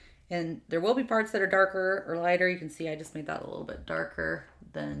 And there will be parts that are darker or lighter. You can see I just made that a little bit darker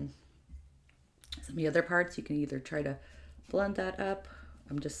than some of the other parts. You can either try to blend that up.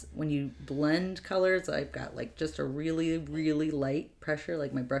 When you blend colors, I've got like just a really, really light pressure,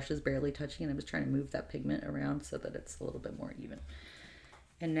 like my brush is barely touching, and I'm just trying to move that pigment around so that it's a little bit more even.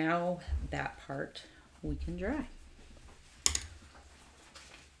 And now that part we can dry.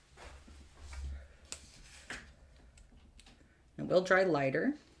 It will dry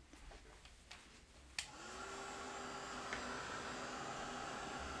lighter.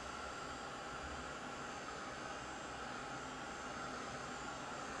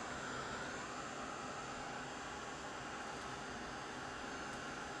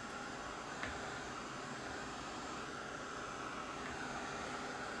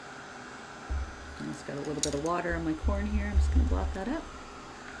 I just got a little bit of water on my corn here. I'm just going to blot that up.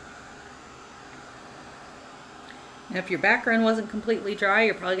 And if your background wasn't completely dry,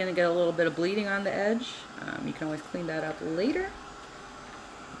 you're probably going to get a little bit of bleeding on the edge. You can always clean that up later.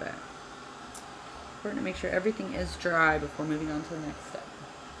 But important to make sure everything is dry before moving on to the next step.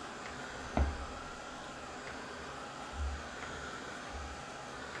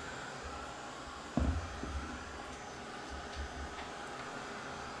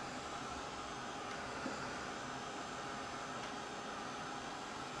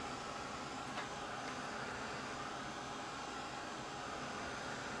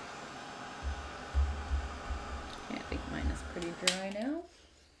 I think mine is pretty dry now.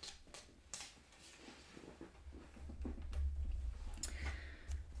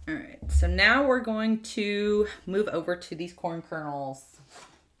 All right, so now we're going to move over to these corn kernels.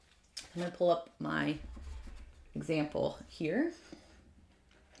 I'm going to pull up my example here.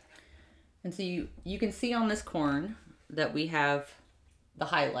 And so you can see on this corn that we have the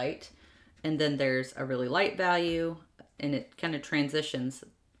highlight, and then there's a really light value, and it kind of transitions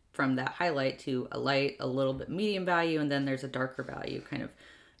from that highlight to a light, a little bit medium value, and then there's a darker value kind of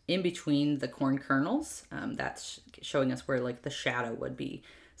in between the corn kernels. That's showing us where like the shadow would be.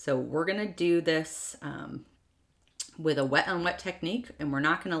 So we're gonna do this with a wet on wet technique, and we're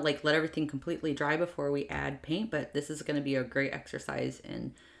not gonna like let everything completely dry before we add paint, but this is gonna be a great exercise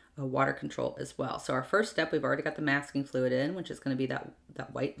in water control as well. So our first step, we've already got the masking fluid in, which is gonna be that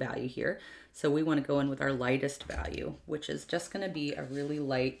white value here. So we wanna go in with our lightest value, which is just gonna be a really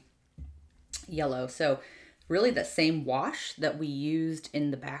light yellow. So really the same wash that we used in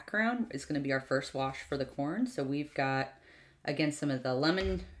the background is gonna be our first wash for the corn. So we've got, again, some of the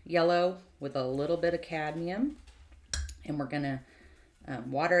lemon yellow with a little bit of cadmium, and we're gonna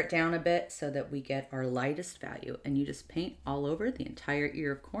water it down a bit so that we get our lightest value. And you just paint all over the entire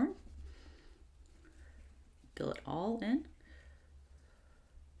ear of corn. Fill it all in.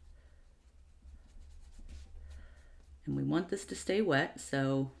 And we want this to stay wet,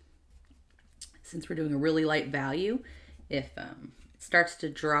 so since we're doing a really light value, if it starts to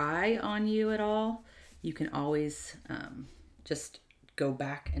dry on you at all, you can always just go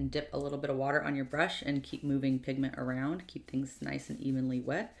back and dip a little bit of water on your brush and keep moving pigment around, keep things nice and evenly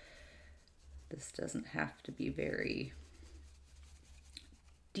wet. This doesn't have to be very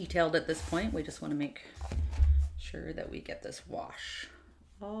detailed at this point. We just want to make sure that we get this wash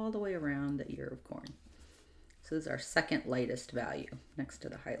all the way around the ear of corn. So this is our second lightest value next to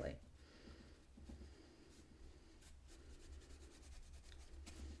the highlight.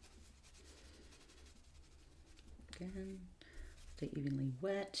 Again, stay evenly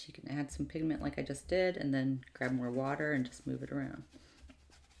wet. You can add some pigment like I just did, and then grab more water and just move it around.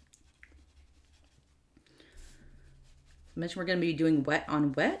 I mentioned we're going to be doing wet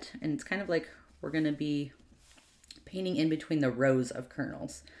on wet, and it's kind of like we're going to be painting in between the rows of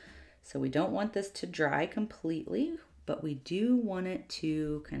kernels. So we don't want this to dry completely, but we do want it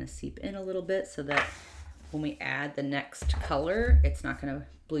to kind of seep in a little bit so that when we add the next color, it's not going to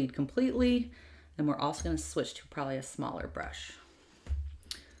bleed completely. And we're also going to switch to probably a smaller brush.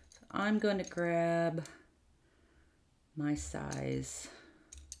 So I'm going to grab my size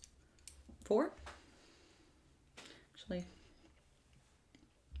 4. Actually,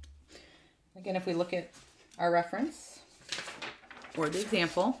 again, if we look at our reference or the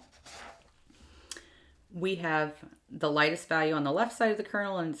example, we have the lightest value on the left side of the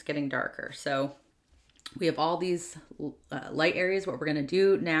kernel, and it's getting darker. So we have all these light areas. What we're going to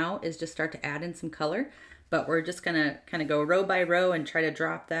do now is just start to add in some color, but we're just going to kind of go row by row and try to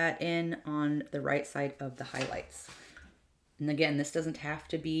drop that in on the right side of the highlights. And again, this doesn't have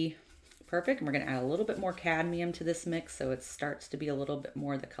to be perfect. And we're going to add a little bit more cadmium to this mix so it starts to be a little bit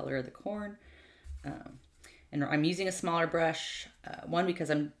more the color of the corn. And I'm using a smaller brush, one, because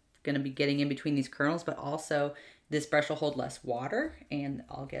I'm going to be getting in between these kernels, but also this brush will hold less water and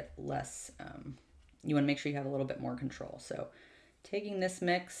I'll get less, you want to make sure you have a little bit more control. So taking this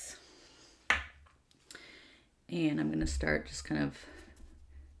mix, and I'm going to start just kind of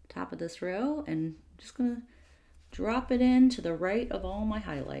top of this row and just going to drop it in to the right of all my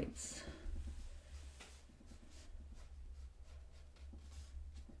highlights.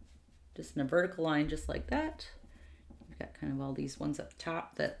 Just in a vertical line, just like that. We've got kind of all these ones up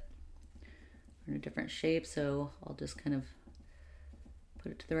top that are in a different shape, so I'll just kind of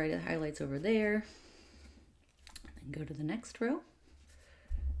put it to the right of the highlights over there. And go to the next row.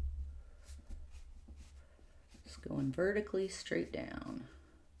 Just going vertically straight down.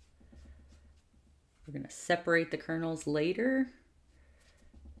 We're going to separate the kernels later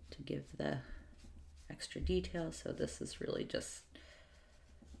to give the extra detail. So this is really just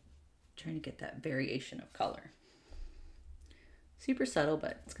trying to get that variation of color. Super subtle,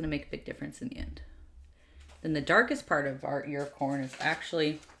 but it's going to make a big difference in the end. Then the darkest part of our ear of corn is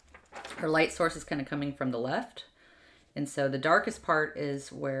actually, our light source is kind of coming from the left. And so the darkest part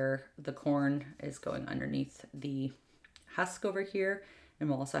is where the corn is going underneath the husk over here. And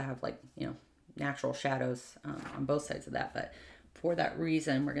we'll also have, like, you know, natural shadows on both sides of that. But for that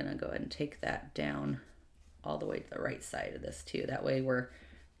reason, we're going to go ahead and take that down all the way to the right side of this too. That way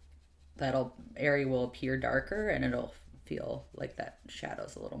that area will appear darker and it'll feel like that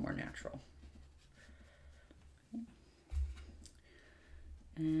shadow's a little more natural.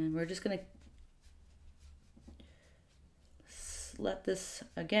 And we're just going to let this,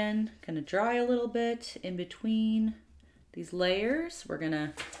 again, kind of dry a little bit in between these layers. We're going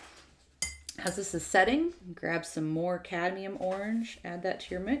to, as this is setting, grab some more cadmium orange, add that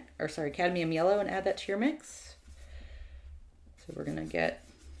to your mix, or sorry, cadmium yellow, and add that to your mix. So we're going to get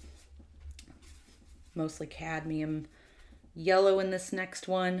mostly cadmium yellow in this next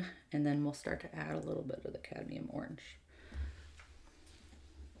one, and then we'll start to add a little bit of the cadmium orange.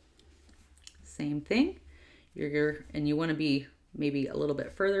 Same thing. And you want to be maybe a little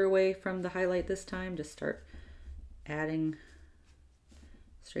bit further away from the highlight this time. Just start adding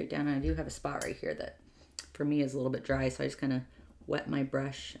straight down. And I do have a spot right here that for me is a little bit dry, so I just kind of wet my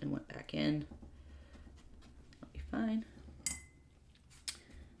brush and went back in. That'll be fine.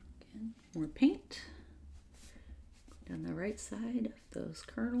 Again, more paint down the right side of those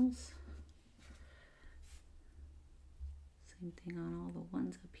kernels. Same thing on all the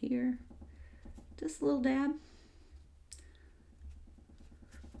ones up here. Just a little dab.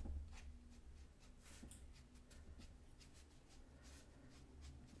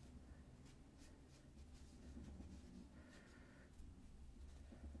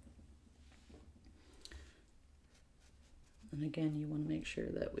 And again, you want to make sure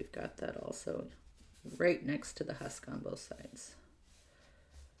that we've got that also right next to the husk on both sides.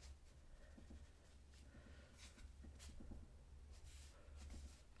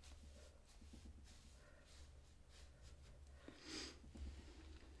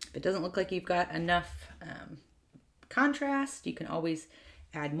 If it doesn't look like you've got enough contrast, you can always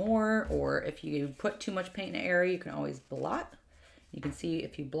add more, or if you put too much paint in an area, you can always blot. You can see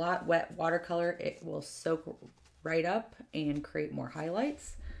if you blot wet watercolor, it will soak right up and create more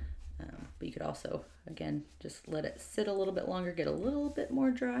highlights. But you could also, again, just let it sit a little bit longer, get a little bit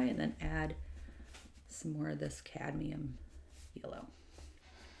more dry, and then add some more of this cadmium yellow.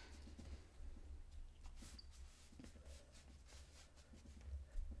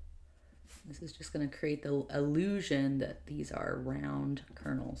 This is just going to create the illusion that these are round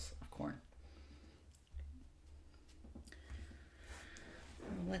kernels of corn.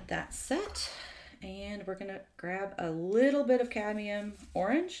 I'll let that set, and we're going to grab a little bit of cadmium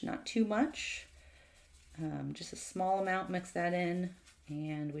orange, not too much, just a small amount, mix that in,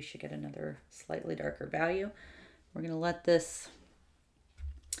 and we should get another slightly darker value. We're going to let this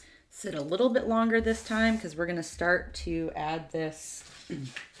sit a little bit longer this time because we're going to start to add this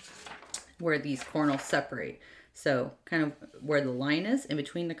where these kernels separate. So kind of where the line is in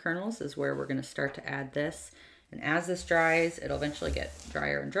between the kernels is where we're going to start to add this. And as this dries, it'll eventually get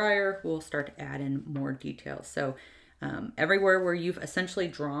drier and drier. We'll start to add in more details. So everywhere where you've essentially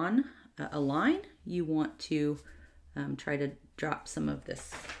drawn a line, you want to try to drop some of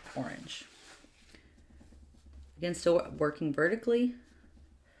this orange. Again, still working vertically.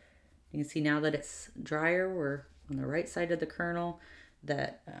 You can see now that it's drier, we're on the right side of the kernel,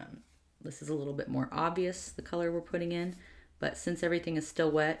 that this is a little bit more obvious, the color we're putting in, but since everything is still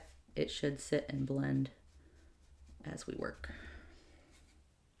wet, it should sit and blend as we work.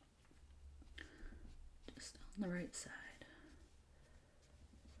 Just on the right side.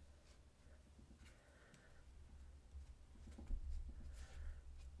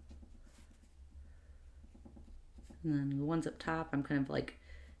 And then the ones up top, I'm kind of like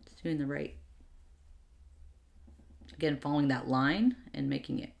just doing the right, again, following that line and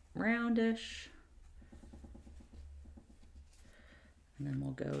making it roundish. And then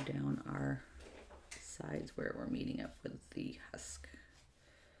we'll go down our sides where we're meeting up with the husk.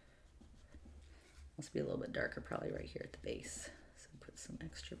 Must be a little bit darker probably right here at the base. So put some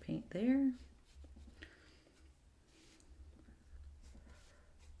extra paint there.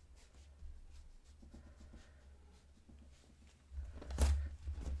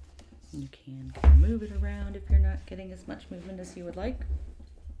 You can kind of move it around if you're not getting as much movement as you would like.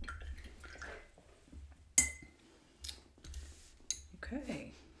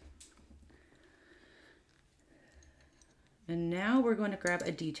 Okay. And now we're going to grab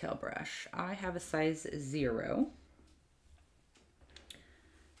a detail brush. I have a size 0.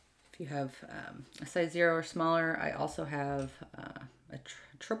 If you have a size 0 or smaller, I also have a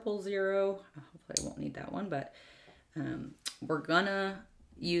triple 0. Hopefully I won't need that one, but we're gonna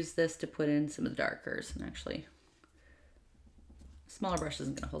use this to put in some of the darkers. And actually, a smaller brush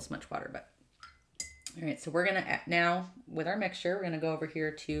isn't gonna hold so much water, but all right, so we're gonna now, with our mixture, we're gonna go over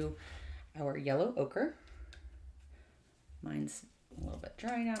here to our yellow ochre. Mine's a little bit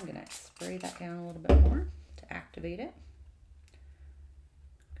dry now. I'm gonna spray that down a little bit more to activate it.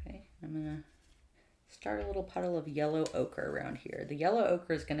 Okay, I'm gonna start a little puddle of yellow ochre around here. The yellow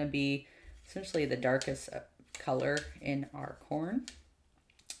ochre is gonna be essentially the darkest color in our corn.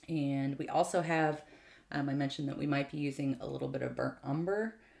 And we also have, I mentioned that we might be using a little bit of burnt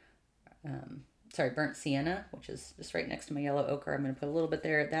umber, burnt sienna, which is just right next to my yellow ochre. I'm going to put a little bit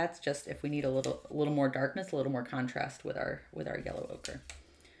there. That's just if we need a little more darkness, a little more contrast with our yellow ochre.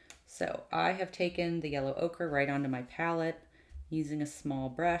 So I have taken the yellow ochre right onto my palette using a small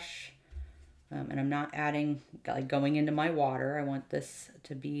brush, and I'm not adding, like, going into my water. I want this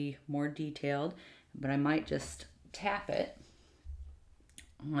to be more detailed, but I might just tap it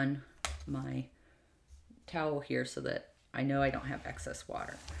on my towel here so that I know I don't have excess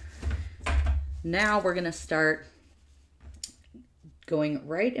water. Now we're gonna start going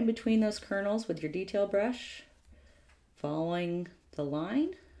right in between those kernels with your detail brush, following the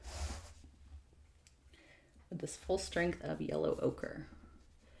line with this full strength of yellow ochre.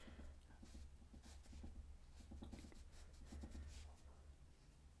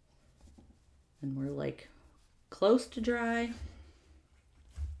 And we're like close to dry,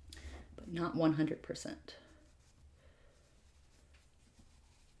 but not 100%.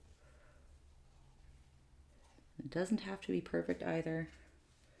 It doesn't have to be perfect either.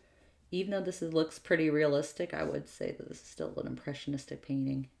 Even though this looks pretty realistic, I would say that this is still an impressionistic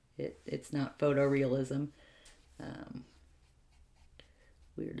painting. It's not photorealism.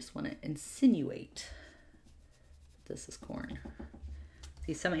 We just want to insinuate that this is corn.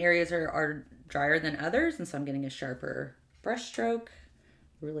 See, some areas are drier than others, and so I'm getting a sharper brush stroke.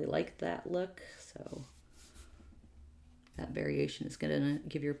 Really like that look, so that variation is going to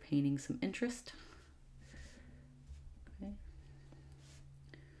give your painting some interest. Okay.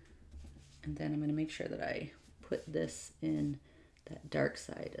 And then I'm going to make sure that I put this in that dark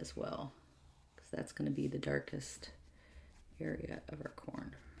side as well, because that's going to be the darkest area of our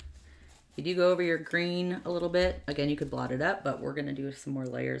corn. You do go over your green a little bit. Again, you could blot it up, but we're going to do some more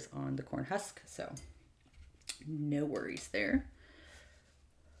layers on the corn husk, so no worries there.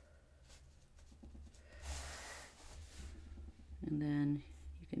 And then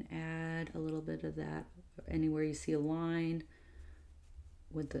you can add a little bit of that anywhere you see a line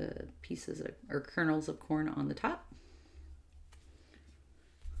with the pieces or kernels of corn on the top.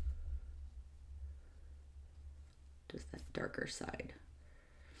 Just that darker side.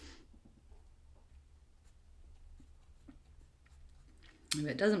 If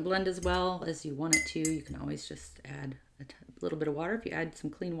it doesn't blend as well as you want it to, you can always just add a little bit of water. If you add some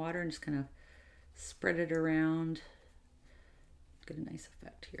clean water and just kind of spread it around, get a nice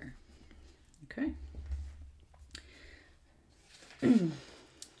effect here. Okay.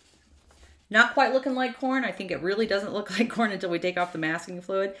 Not quite looking like corn. I think it really doesn't look like corn until we take off the masking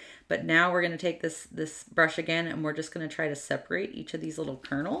fluid. But now we're going to take this brush again, and we're just going to try to separate each of these little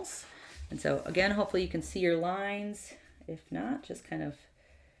kernels. And so again, hopefully you can see your lines. If not, just kind of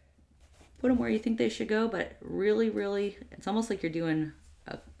put them where you think they should go. But really, really, it's almost like you're doing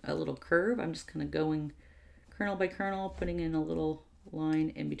a little curve. I'm just kind of going kernel by kernel, putting in a little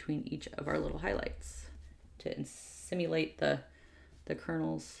line in between each of our little highlights to simulate the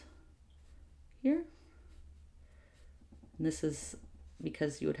kernels here. And this is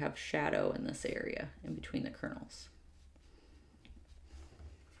because you would have shadow in this area in between the kernels.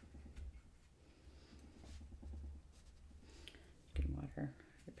 You can water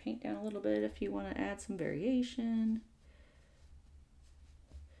your paint down a little bit if you want to add some variation.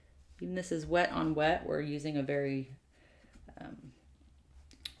 Even this is wet on wet. We're using a very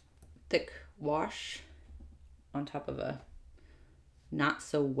thick wash on top of a not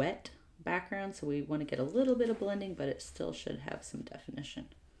so wet background, so we want to get a little bit of blending, but it still should have some definition.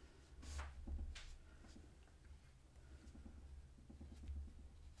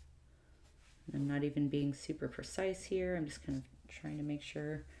 I'm not even being super precise here. I'm just kind of trying to make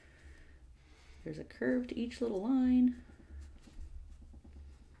sure there's a curve to each little line.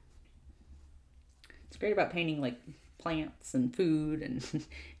 It's great about painting like plants and food and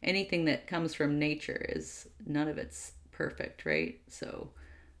anything that comes from nature is none of it's perfect, right? So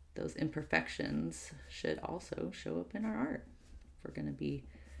those imperfections should also show up in our art if we're going to be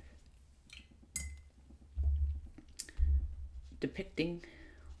depicting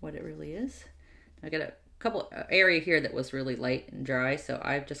what it really is. I got a couple area here that was really light and dry, so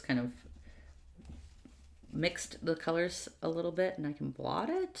I've just kind of mixed the colors a little bit, and I can blot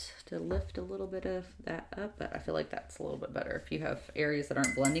it to lift a little bit of that up, but I feel like that's a little bit better. If you have areas that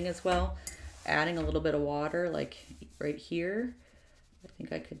aren't blending as well, adding a little bit of water, like right here, I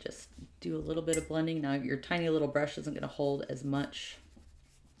think I could just do a little bit of blending. Now your tiny little brush isn't going to hold as much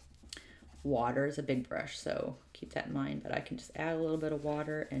water as a big brush, so keep that in mind, but I can just add a little bit of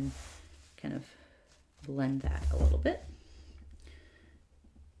water and kind of blend that a little bit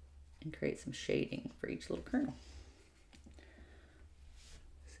and create some shading for each little kernel.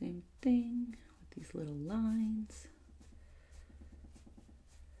 Same thing with these little lines.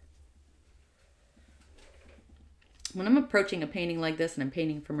 When I'm approaching a painting like this and I'm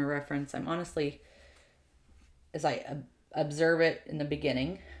painting from a reference, I'm honestly, as I observe it in the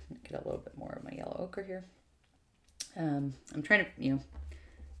beginning, get a little bit more of my yellow ochre here. I'm trying to,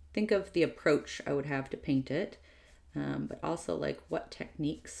 think of the approach I would have to paint it, but also like what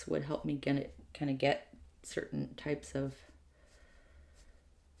techniques would help me get certain types of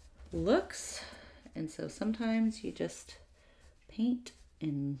looks. And so sometimes you just paint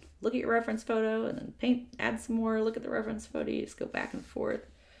and look at your reference photo, and then paint, add some more, look at the reference photo, you just go back and forth.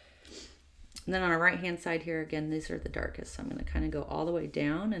 And then on our right hand side here, again, these are the darkest, so I'm going to kind of go all the way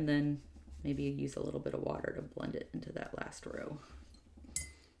down and then maybe use a little bit of water to blend it into that last row.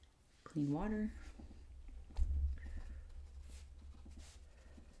 Clean water.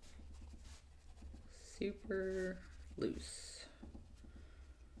 Super loose.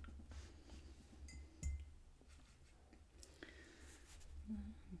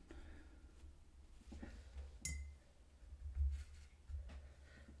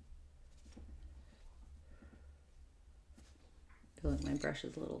 I feel like my brush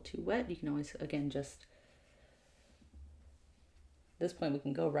is a little too wet. You can always, again, just at this point we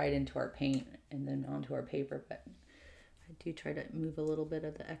can go right into our paint and then onto our paper, but I do try to move a little bit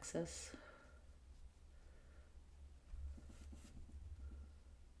of the excess.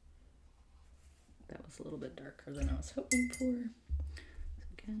 That was a little bit darker than I was hoping for. So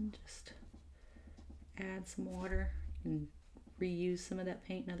again, just add some water and reuse some of that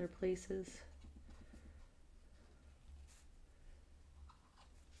paint in other places.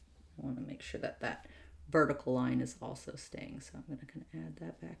 I want to make sure that that vertical line is also staying, so I'm going to add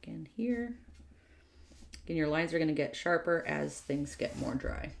that back in here. Again, your lines are going to get sharper as things get more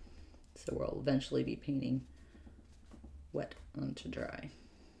dry, so we'll eventually be painting wet onto dry.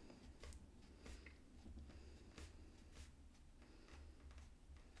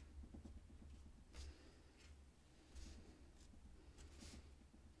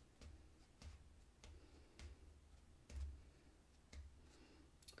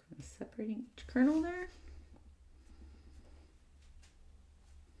 Separating each kernel there.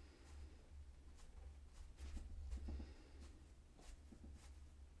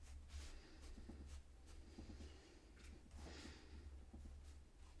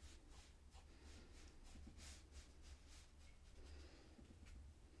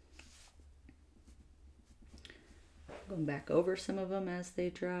 Going back over some of them as they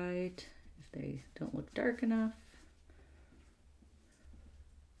dried, if they don't look dark enough.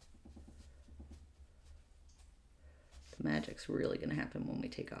 The magic's really going to happen when we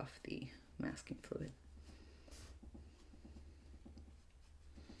take off the masking fluid.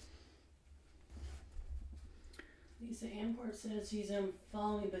 Lisa Amport says she's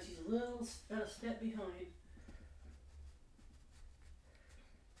following, but she's a little about a step behind.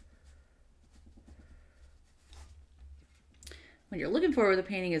 What you're looking for with a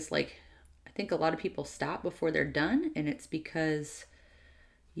painting is, like, I think a lot of people stop before they're done, and it's because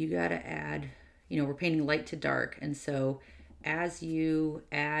you got to add, you know, we're painting light to dark, and so as you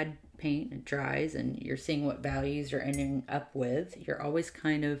add paint, it dries, and you're seeing what values you're ending up with, you're always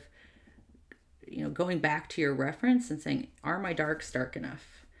kind of, you know, going back to your reference and saying, are my darks dark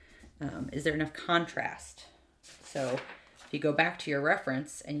enough? Is there enough contrast? So if you go back to your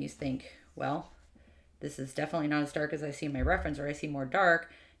reference and you think, well, this is definitely not as dark as I see in my reference, or I see more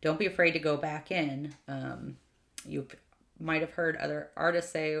dark, don't be afraid to go back in. You might have heard other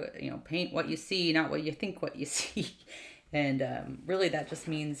artists say, you know, paint what you see, not what you think what you see. And really that just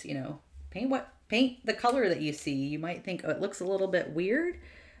means, you know, paint the color that you see. You might think, oh, it looks a little bit weird.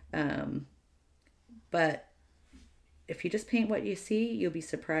 But if you just paint what you see, you'll be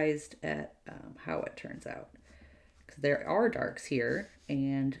surprised at how it turns out. Because there are darks here,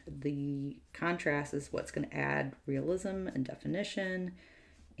 and the contrast is what's going to add realism and definition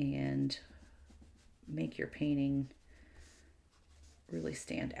and make your painting really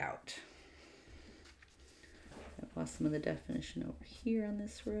stand out. I've lost some of the definition over here on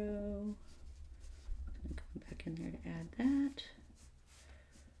this row. I'm going to come back in there to add that.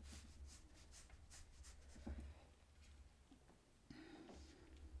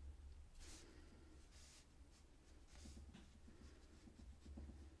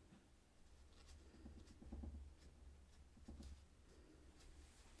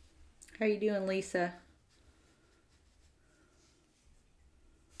 How you doing, Lisa?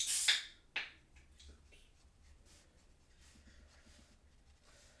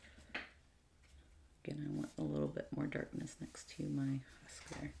 Again, I want a little bit more darkness next to my husk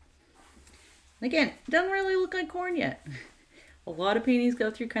there. And again, it doesn't really look like corn yet. A lot of paintings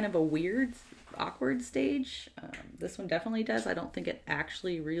go through kind of a weird, awkward stage. This one definitely does. I don't think it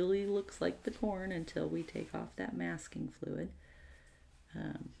actually really looks like the corn until we take off that masking fluid.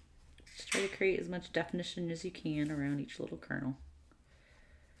 Just try to create as much definition as you can around each little kernel.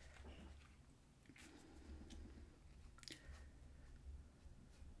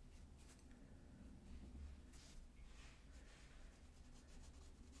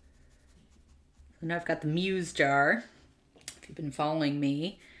 So now I've got the Muse jar. If you've been following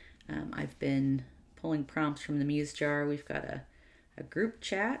me, I've been pulling prompts from the Muse jar. We've got a a group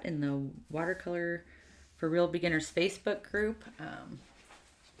chat in the Watercolor for Real Beginners Facebook group.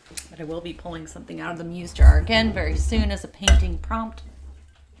 But I will be pulling something out of the muse jar again very soon as a painting prompt.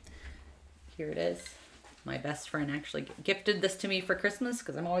 Here it is. My best friend actually gifted this to me for Christmas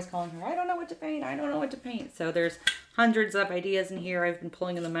because I'm always calling her, I don't know what to paint, I don't know what to paint. So there's hundreds of ideas in here. I've been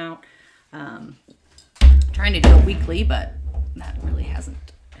pulling them out. Trying to do it weekly, but that really hasn't.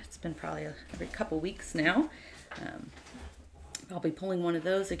 It's been probably every couple weeks now. I'll be pulling one of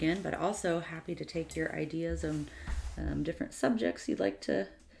those again, but also happy to take your ideas on different subjects you'd like to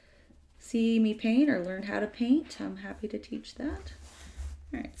see me paint or learn how to paint. I'm happy to teach that.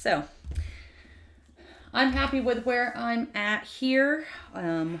 All right, so I'm happy with where I'm at here.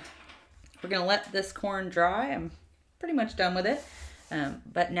 We're gonna let this corn dry. I'm pretty much done with it.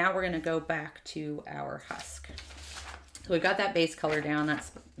 But now we're gonna go back to our husk. So we've got that base color down.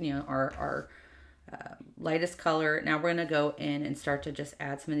 That's, you know, our lightest color. Now we're gonna go in and start to just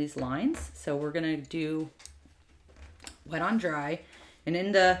add some of these lines. So we're gonna do wet on dry, and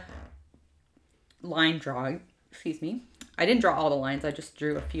in the line drawing, excuse me, I didn't draw all the lines. I just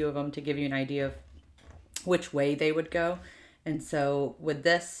drew a few of them to give you an idea of which way they would go. And so with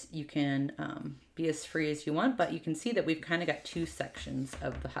this, you can be as free as you want, but you can see that we've kind of got two sections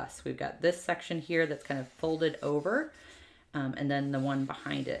of the husk. We've got this section here that's kind of folded over, and then the one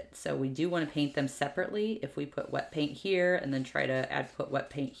behind it. So we do want to paint them separately. If we put wet paint here and then try to put wet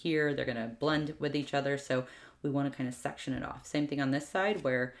paint here, they're going to blend with each other. So we want to kind of section it off. Same thing on this side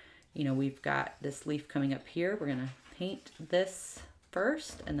where, you know, we've got this leaf coming up here. We're going to paint this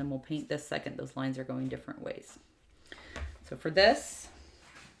first, and then we'll paint this second. Those lines are going different ways. So for this,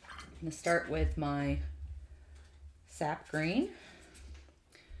 I'm going to start with my sap green,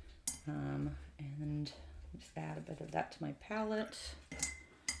 and just add a bit of that to my palette.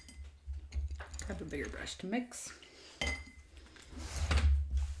 Grab a bigger brush to mix.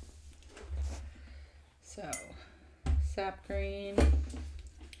 So sap green.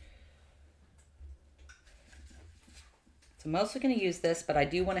 So I'm mostly going to use this, but I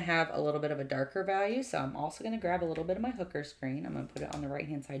do want to have a little bit of a darker value. So I'm also going to grab a little bit of my hooker's green. I'm going to put it on the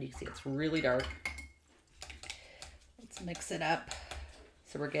right-hand side. You can see it's really dark. Let's mix it up.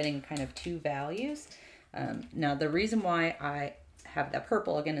 So we're getting kind of two values. Now the reason why I have that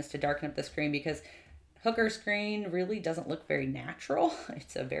purple again is to darken up this green, because hooker's green really doesn't look very natural.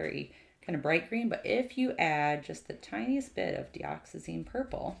 It's a very kind of bright green, but if you add just the tiniest bit of Dioxazine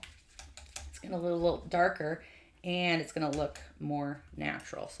purple, it's going to look a little darker, and it's going to look more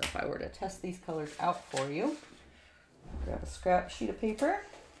natural. So if I were to test these colors out for you, grab a scrap sheet of paper.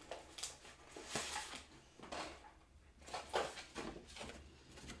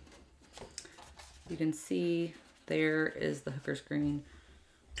 You can see there is the hooker's green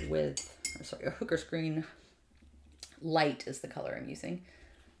hooker's green light is the color I'm using.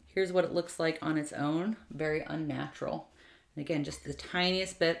 Here's what it looks like on its own, very unnatural. And again, just the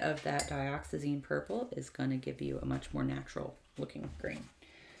tiniest bit of that Dioxazine purple is going to give you a much more natural looking green.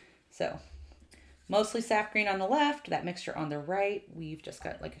 So mostly sap green on the left, that mixture on the right. We've just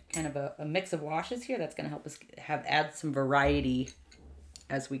got like a kind of a mix of washes here that's going to help us add some variety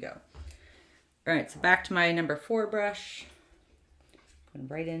as we go. All right, so back to my number 4 brush. Going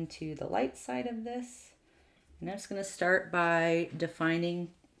right into the light side of this. And I'm just going to start by defining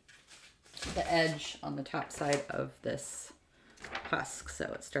the edge on the top side of this husk.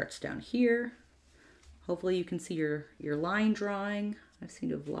 So it starts down here. Hopefully you can see your line drawing. I seem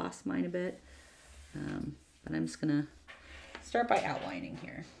to have lost mine a bit. But I'm just gonna start by outlining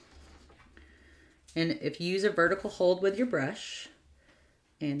here. And if you use a vertical hold with your brush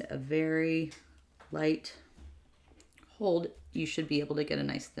and a very light hold, you should be able to get a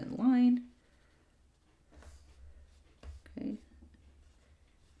nice thin line. Okay.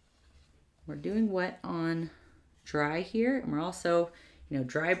 We're doing wet on dry here, and we're also, you know,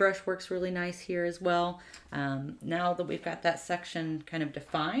 dry brush works really nice here as well. Now that we've got that section kind of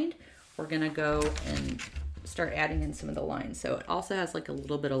defined, we're gonna go and start adding in some of the lines. So it also has like a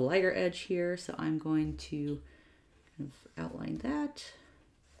little bit of lighter edge here, so I'm going to kind of outline that.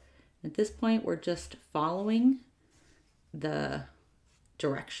 At this point, we're just following the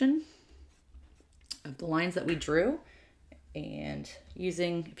direction of the lines that we drew, and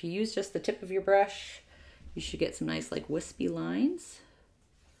if you use just the tip of your brush, you should get some nice like wispy lines.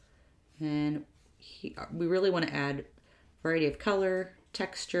 And we really want to add variety of color,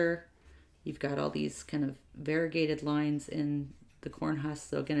 texture. You've got all these kind of variegated lines in the corn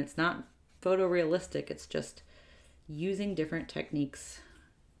husk. So again, it's not photorealistic, it's just using different techniques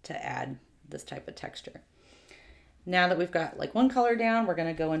to add this type of texture. Now that we've got like one color down, we're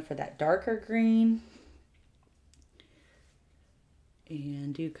going to go in for that darker green.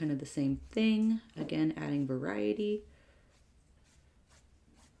 And do kind of the same thing. Again, adding variety.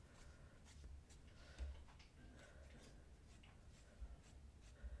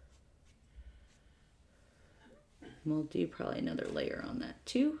 We'll do probably another layer on that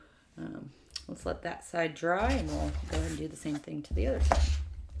too. Let's let that side dry and we'll go ahead and do the same thing to the other side.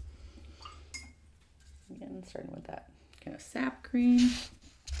 Again, starting with that kind of sap green.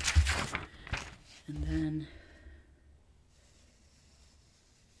 And then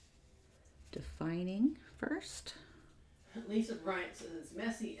defining first. Lisa Bryant says it's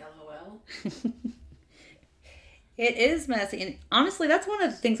messy, LOL. It is messy, and honestly, that's one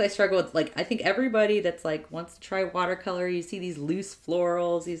of the things I struggle with. Like, I think everybody that's like wants to try watercolor, you see these loose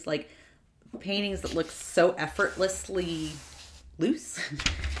florals, these like paintings that look so effortlessly loose.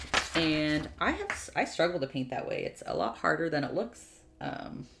 And I struggle to paint that way. It's a lot harder than it looks.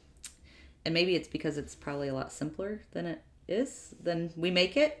 And maybe it's because it's probably a lot simpler than it is, than we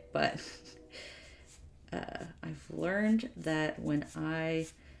make it. But I've learned that when I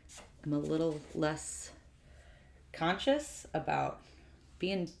am a little less conscious about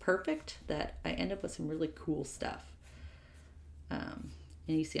being perfect, that I end up with some really cool stuff.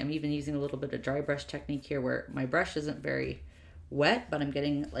 And you see I'm even using a little bit of dry brush technique here where my brush isn't very wet, but I'm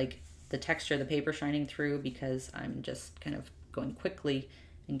getting like the texture of the paper shining through because I'm just kind of going quickly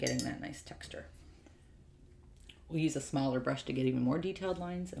and getting that nice texture. We'll use a smaller brush to get even more detailed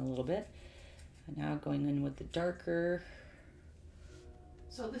lines in a little bit. And now going in with the darker.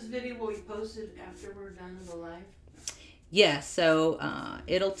 So this video will be posted after we're done with the live? Yeah, so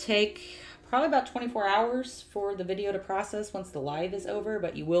it'll take probably about 24 hours for the video to process once the live is over,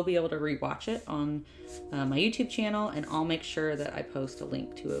 but you will be able to rewatch it on my YouTube channel, and I'll make sure that I post a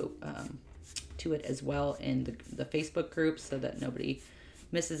link to it as well in the Facebook group so that nobody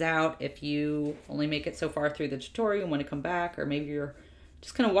misses out. If you only make it so far through the tutorial and want to come back, or maybe you're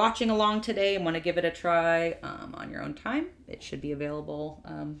just kind of watching along today and want to give it a try on your own time, it should be available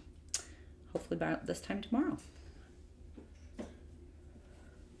hopefully about this time tomorrow.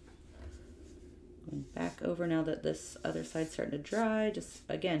 Going back over now that this other side's starting to dry, just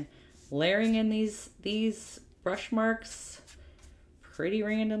again layering in these brush marks pretty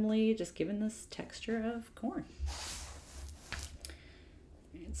randomly, just giving this texture of corn.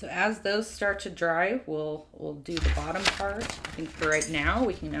 And so as those start to dry, we'll do the bottom part. I think for right now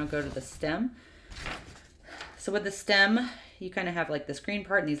we can now go to the stem. So with the stem, you kind of have like this green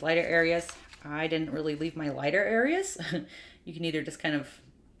part and these lighter areas. I didn't really leave my lighter areas. You can either just kind of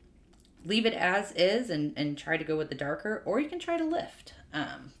leave it as is and try to go with the darker, or you can try to lift.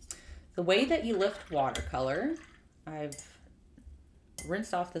 The way that you lift watercolor, I've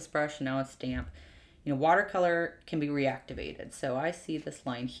rinsed off this brush and now it's damp. You know, watercolor can be reactivated. So I see this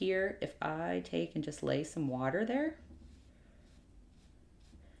line here. If I take and just lay some water there,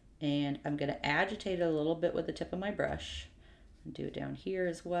 and I'm going to agitate it a little bit with the tip of my brush, and do it down here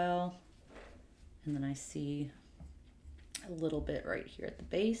as well. And then I see a little bit right here at the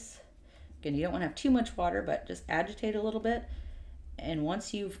base. Again, you don't want to have too much water, but just agitate a little bit. And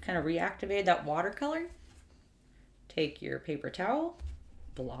once you've kind of reactivated that watercolor, take your paper towel,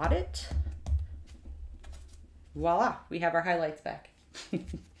 blot it. Voila, we have our highlights back.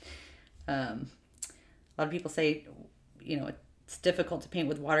 A lot of people say, you know, it's difficult to paint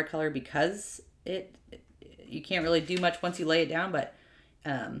with watercolor because you can't really do much once you lay it down, but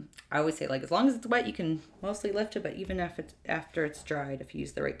I always say, like, as long as it's wet, you can mostly lift it, but even after it's dried, if you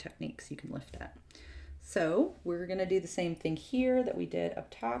use the right techniques, you can lift that. So we're going to do the same thing here that we did up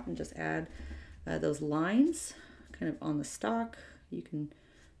top and just add those lines kind of on the stock. You can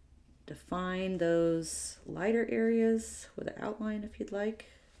define those lighter areas with an outline if you'd like.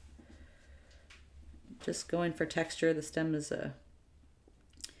 Just going for texture. The stem is one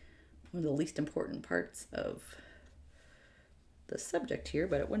of the least important parts of the subject here,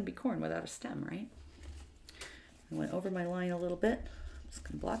 but it wouldn't be corn without a stem, right? I went over my line a little bit. I'm just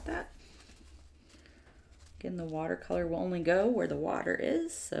going to blot that. Again, the watercolor will only go where the water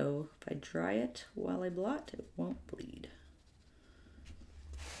is, so if I dry it while I blot, it won't bleed.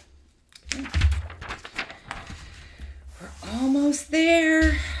 Okay. We're almost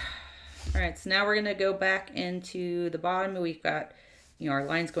there. All right, so now we're going to go back into the bottom. We've got, you know, our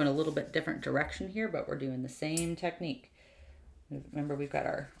line's going a little bit different direction here, but we're doing the same technique. Remember, we've got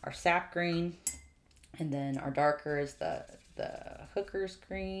our sap green, and then our darker is the hooker's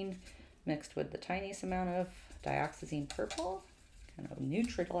green mixed with the tiniest amount of dioxazine purple. Kind of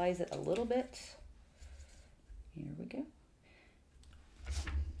neutralize it a little bit. Here we go.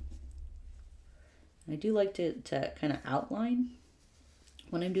 I do like to kind of outline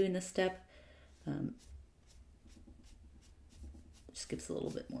when I'm doing this step. Just gives a little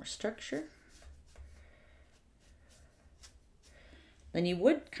bit more structure. Then you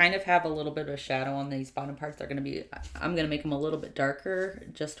would kind of have a little bit of a shadow on these bottom parts. They're going to be, I'm going to make them a little bit darker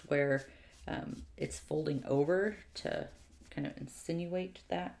just where it's folding over to kind of insinuate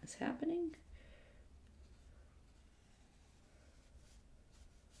that is happening.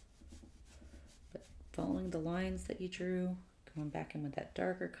 But following the lines that you drew, going back in with that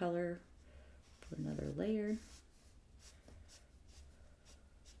darker color for another layer.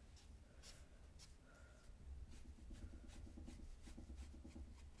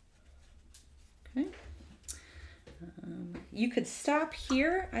 Okay. You could stop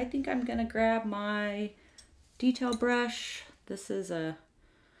here. I think I'm gonna grab my detail brush. This is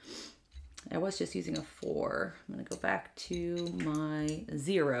I was just using a 4. I'm gonna go back to my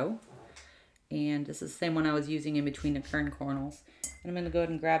 0. And this is the same one I was using in between the kern cornels. And I'm gonna go ahead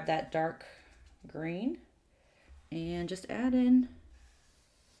and grab that dark green and just add in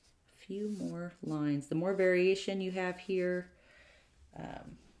a few more lines. The more variation you have here,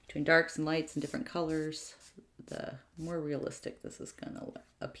 between darks and lights and different colors, the more realistic this is gonna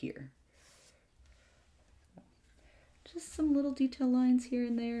appear. Just some little detail lines here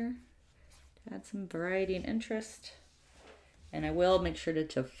and there to add some variety and interest. And I will make sure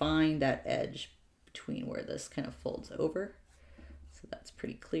to find that edge between where this kind of folds over. So that's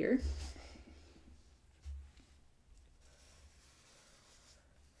pretty clear.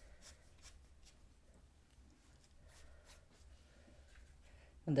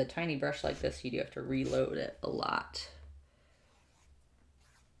 With a tiny brush like this, you do have to reload it a lot.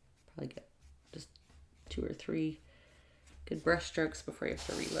 Probably get just 2 or 3 good brush strokes before you have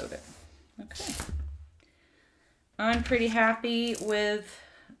to reload it. Okay. I'm pretty happy with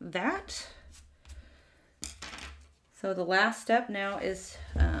that. So the last step now is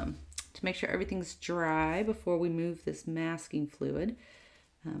to make sure everything's dry before we move this masking fluid.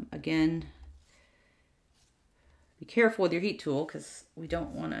 Again, be careful with your heat tool because we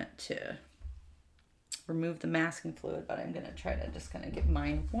don't want it to remove the masking fluid, but I'm going to try to just kind of give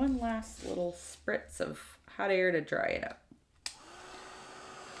mine one last little spritz of hot air to dry it up.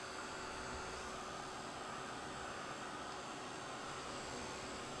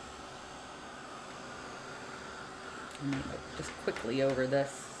 I'm going to go just quickly over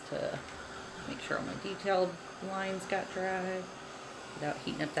this to make sure all my detailed lines got dry without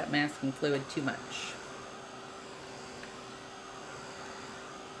heating up that masking fluid too much.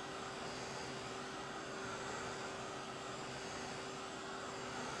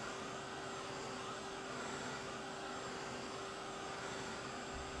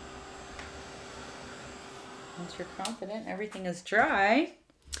 Once you're confident everything is dry,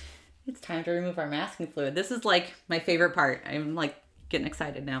 it's time to remove our masking fluid. This is like my favorite part. I'm like getting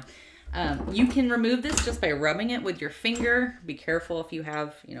excited now. You can remove this just by rubbing it with your finger. Be careful if you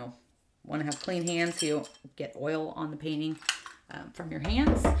have, want to have clean hands so you don't get oil on the painting from your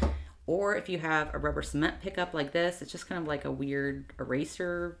hands. Or if you have a rubber cement pickup like this, it's just kind of like a weird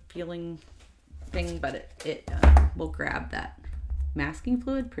eraser feeling thing, but it will grab that masking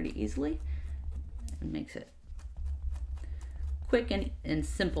fluid pretty easily and makes it quick and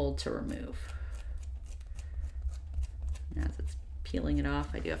simple to remove. And as it's peeling it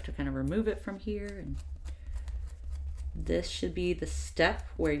off, I do have to kind of remove it from here. And this should be the step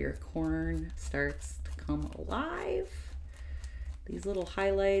where your corn starts to come alive. These little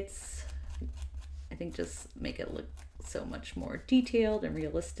highlights, I think, just make it look so much more detailed and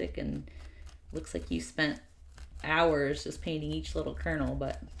realistic, and looks like you spent hours just painting each little kernel,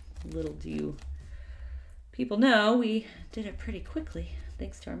 but little do people know we did it pretty quickly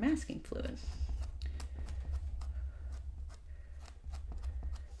thanks to our masking fluid.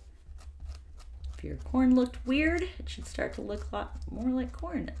 If your corn looked weird, it should start to look a lot more like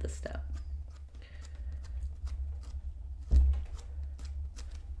corn at this step.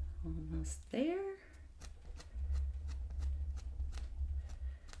 Almost there.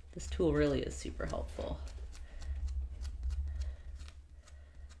 This tool really is super helpful.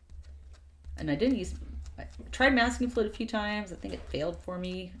 And I tried masking fluid a few times. I think it failed for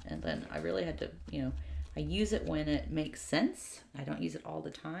me. And then I really had to, I use it when it makes sense. I don't use it all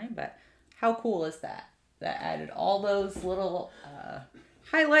the time, but how cool is that? That added all those little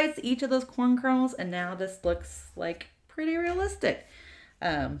highlights, each of those corn kernels, and now this looks like pretty realistic.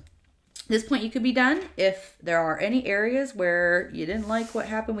 At this point, you could be done. If there are any areas where you didn't like what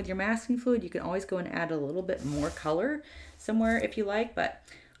happened with your masking fluid, you can always go and add a little bit more color somewhere if you like, but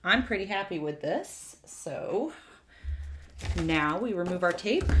I'm pretty happy with this. So now we remove our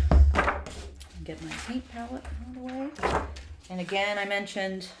tape. Get my paint palette out of the way. And again, I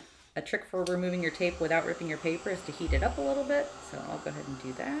mentioned a trick for removing your tape without ripping your paper is to heat it up a little bit. So I'll go ahead and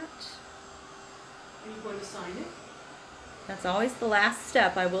do that. Are you going to sign it? That's always the last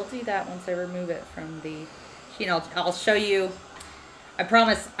step. I will do that once I remove it from the sheet. I'll show you. I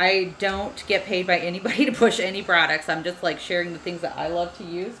promise I don't get paid by anybody to push any products. I'm just like sharing the things that I love to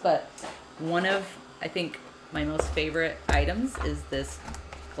use. But one of, I think, my most favorite items is this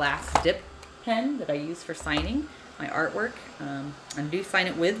glass dip pen that I use for signing my artwork. I do sign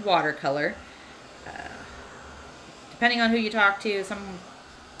it with watercolor. Depending on who you talk to, some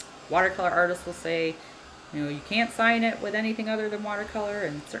watercolor artists will say, you know, you can't sign it with anything other than watercolor,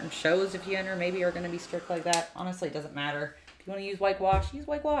 and certain shows if you enter maybe are going to be strict like that. Honestly, it doesn't matter. If you want to use whitewash, use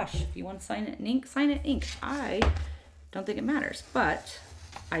whitewash. If you want to sign it in ink, sign it in ink. I don't think it matters, but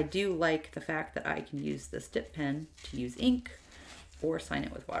I do like the fact that I can use this dip pen to use ink or sign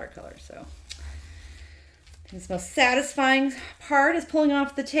it with watercolor. So I think the most satisfying part is pulling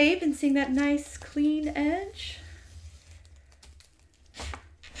off the tape and seeing that nice clean edge.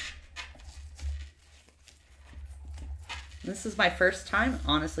 This is my first time,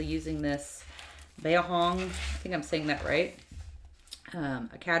 honestly, using this Beihong, I think I'm saying that right,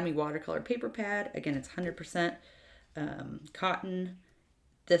 a Cadmium watercolor paper pad. Again, it's 100% cotton.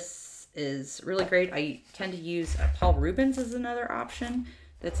 This is really great. I tend to use Paul Rubens as another option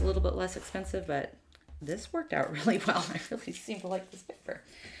that's a little bit less expensive, but this worked out really well. I really seem to like this paper.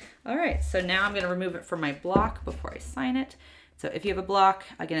 All right, so now I'm going to remove it from my block before I sign it. So if you have a block,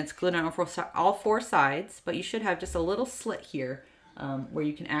 again, it's glued on all four sides, but you should have just a little slit here where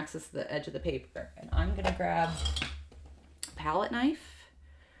you can access the edge of the paper. And I'm going to grab a palette knife.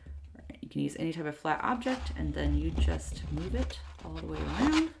 You can use any type of flat object, and then you just move it all the way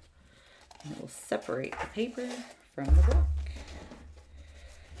around, and it will separate the paper from the block.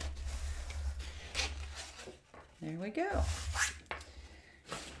 There we go.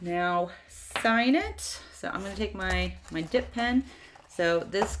 Now sign it. So I'm going to take my dip pen. So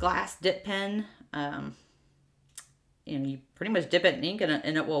this glass dip pen, and you pretty much dip it in ink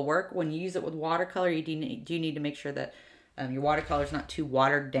and it will work. When you use it with watercolor, you do need to make sure that your watercolor is not too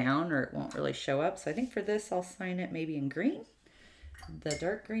watered down or it won't really show up. So I think for this, I'll sign it maybe in green, the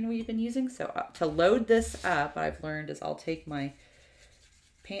dark green we've been using. So to load this up, what I've learned is I'll take my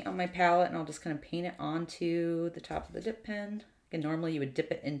paint on my palette and I'll just kind of paint it onto the top of the dip pen. And normally you would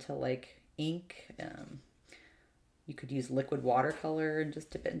dip it into like ink. You could use liquid watercolor and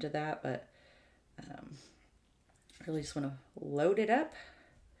just dip it into that, but I really just want to load it up.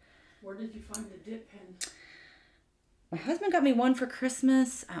 Where did you find the dip pen? My husband got me one for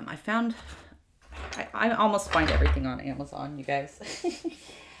Christmas. I almost find everything on Amazon, you guys.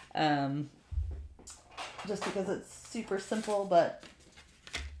 Just because it's super simple, but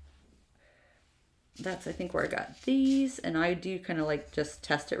that's, I think, where I got these. And I do kind of like just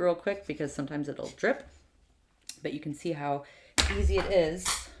test it real quick because sometimes it'll drip. But you can see how easy it is,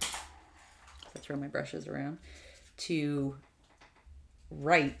 I throw my brushes around, to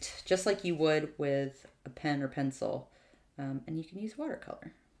write just like you would with a pen or pencil. And you can use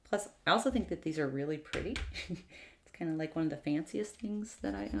watercolor. Plus, I also think that these are really pretty. It's kind of like one of the fanciest things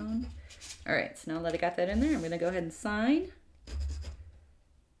that I own. All right, so now that I got that in there, I'm going to go ahead and sign.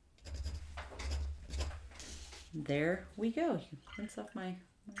 There we go. You rinse off my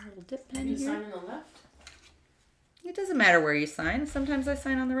little dip pen here. You sign on the left? It doesn't matter where you sign. Sometimes I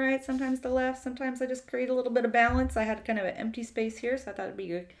sign on the right, sometimes the left. Sometimes I just create a little bit of balance. I had kind of an empty space here, so I thought it'd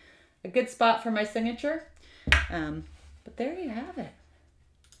be a good spot for my signature. But there you have it,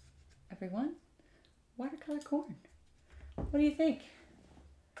 everyone. Watercolor corn. What do you think?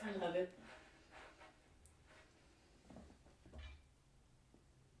 I love it.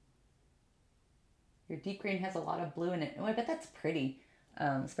 Your deep green has a lot of blue in it. Oh, I bet that's pretty,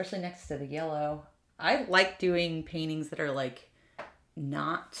 especially next to the yellow. I like doing paintings that are like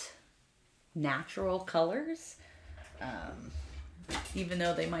not natural colors, even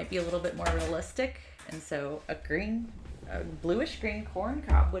though they might be a little bit more realistic. And so a bluish green corn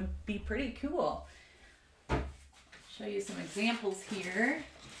cob would be pretty cool. Show you some examples here.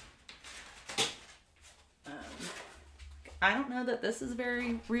 I don't know that this is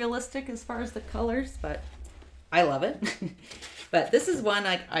very realistic as far as the colors, but I love it. But this is one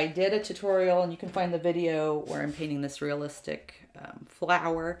I did a tutorial, and you can find the video where I'm painting this realistic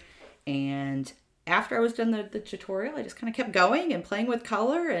flower. And after I was done the tutorial, I just kind of kept going and playing with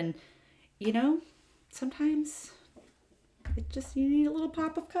color. And, you know, sometimes you need a little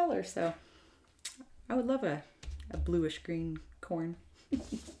pop of color. So I would love a bluish green corn.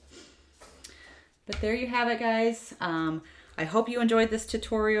 But there you have it, guys. I hope you enjoyed this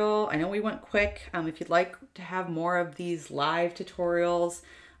tutorial. I know we went quick. If you'd like to have more of these live tutorials,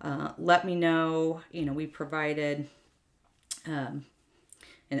 let me know. You know, we provided an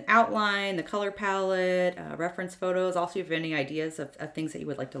outline, the color palette, reference photos. Also, if you have any ideas of things that you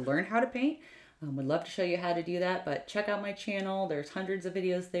would like to learn how to paint, would love to show you how to do that. But check out my channel. There's hundreds of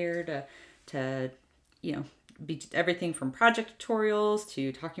videos there to you know, be everything from project tutorials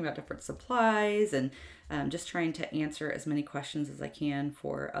to talking about different supplies, and just trying to answer as many questions as I can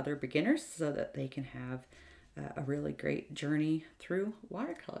for other beginners so that they can have a really great journey through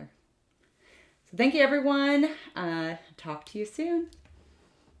watercolor. So thank you, everyone. Talk to you soon.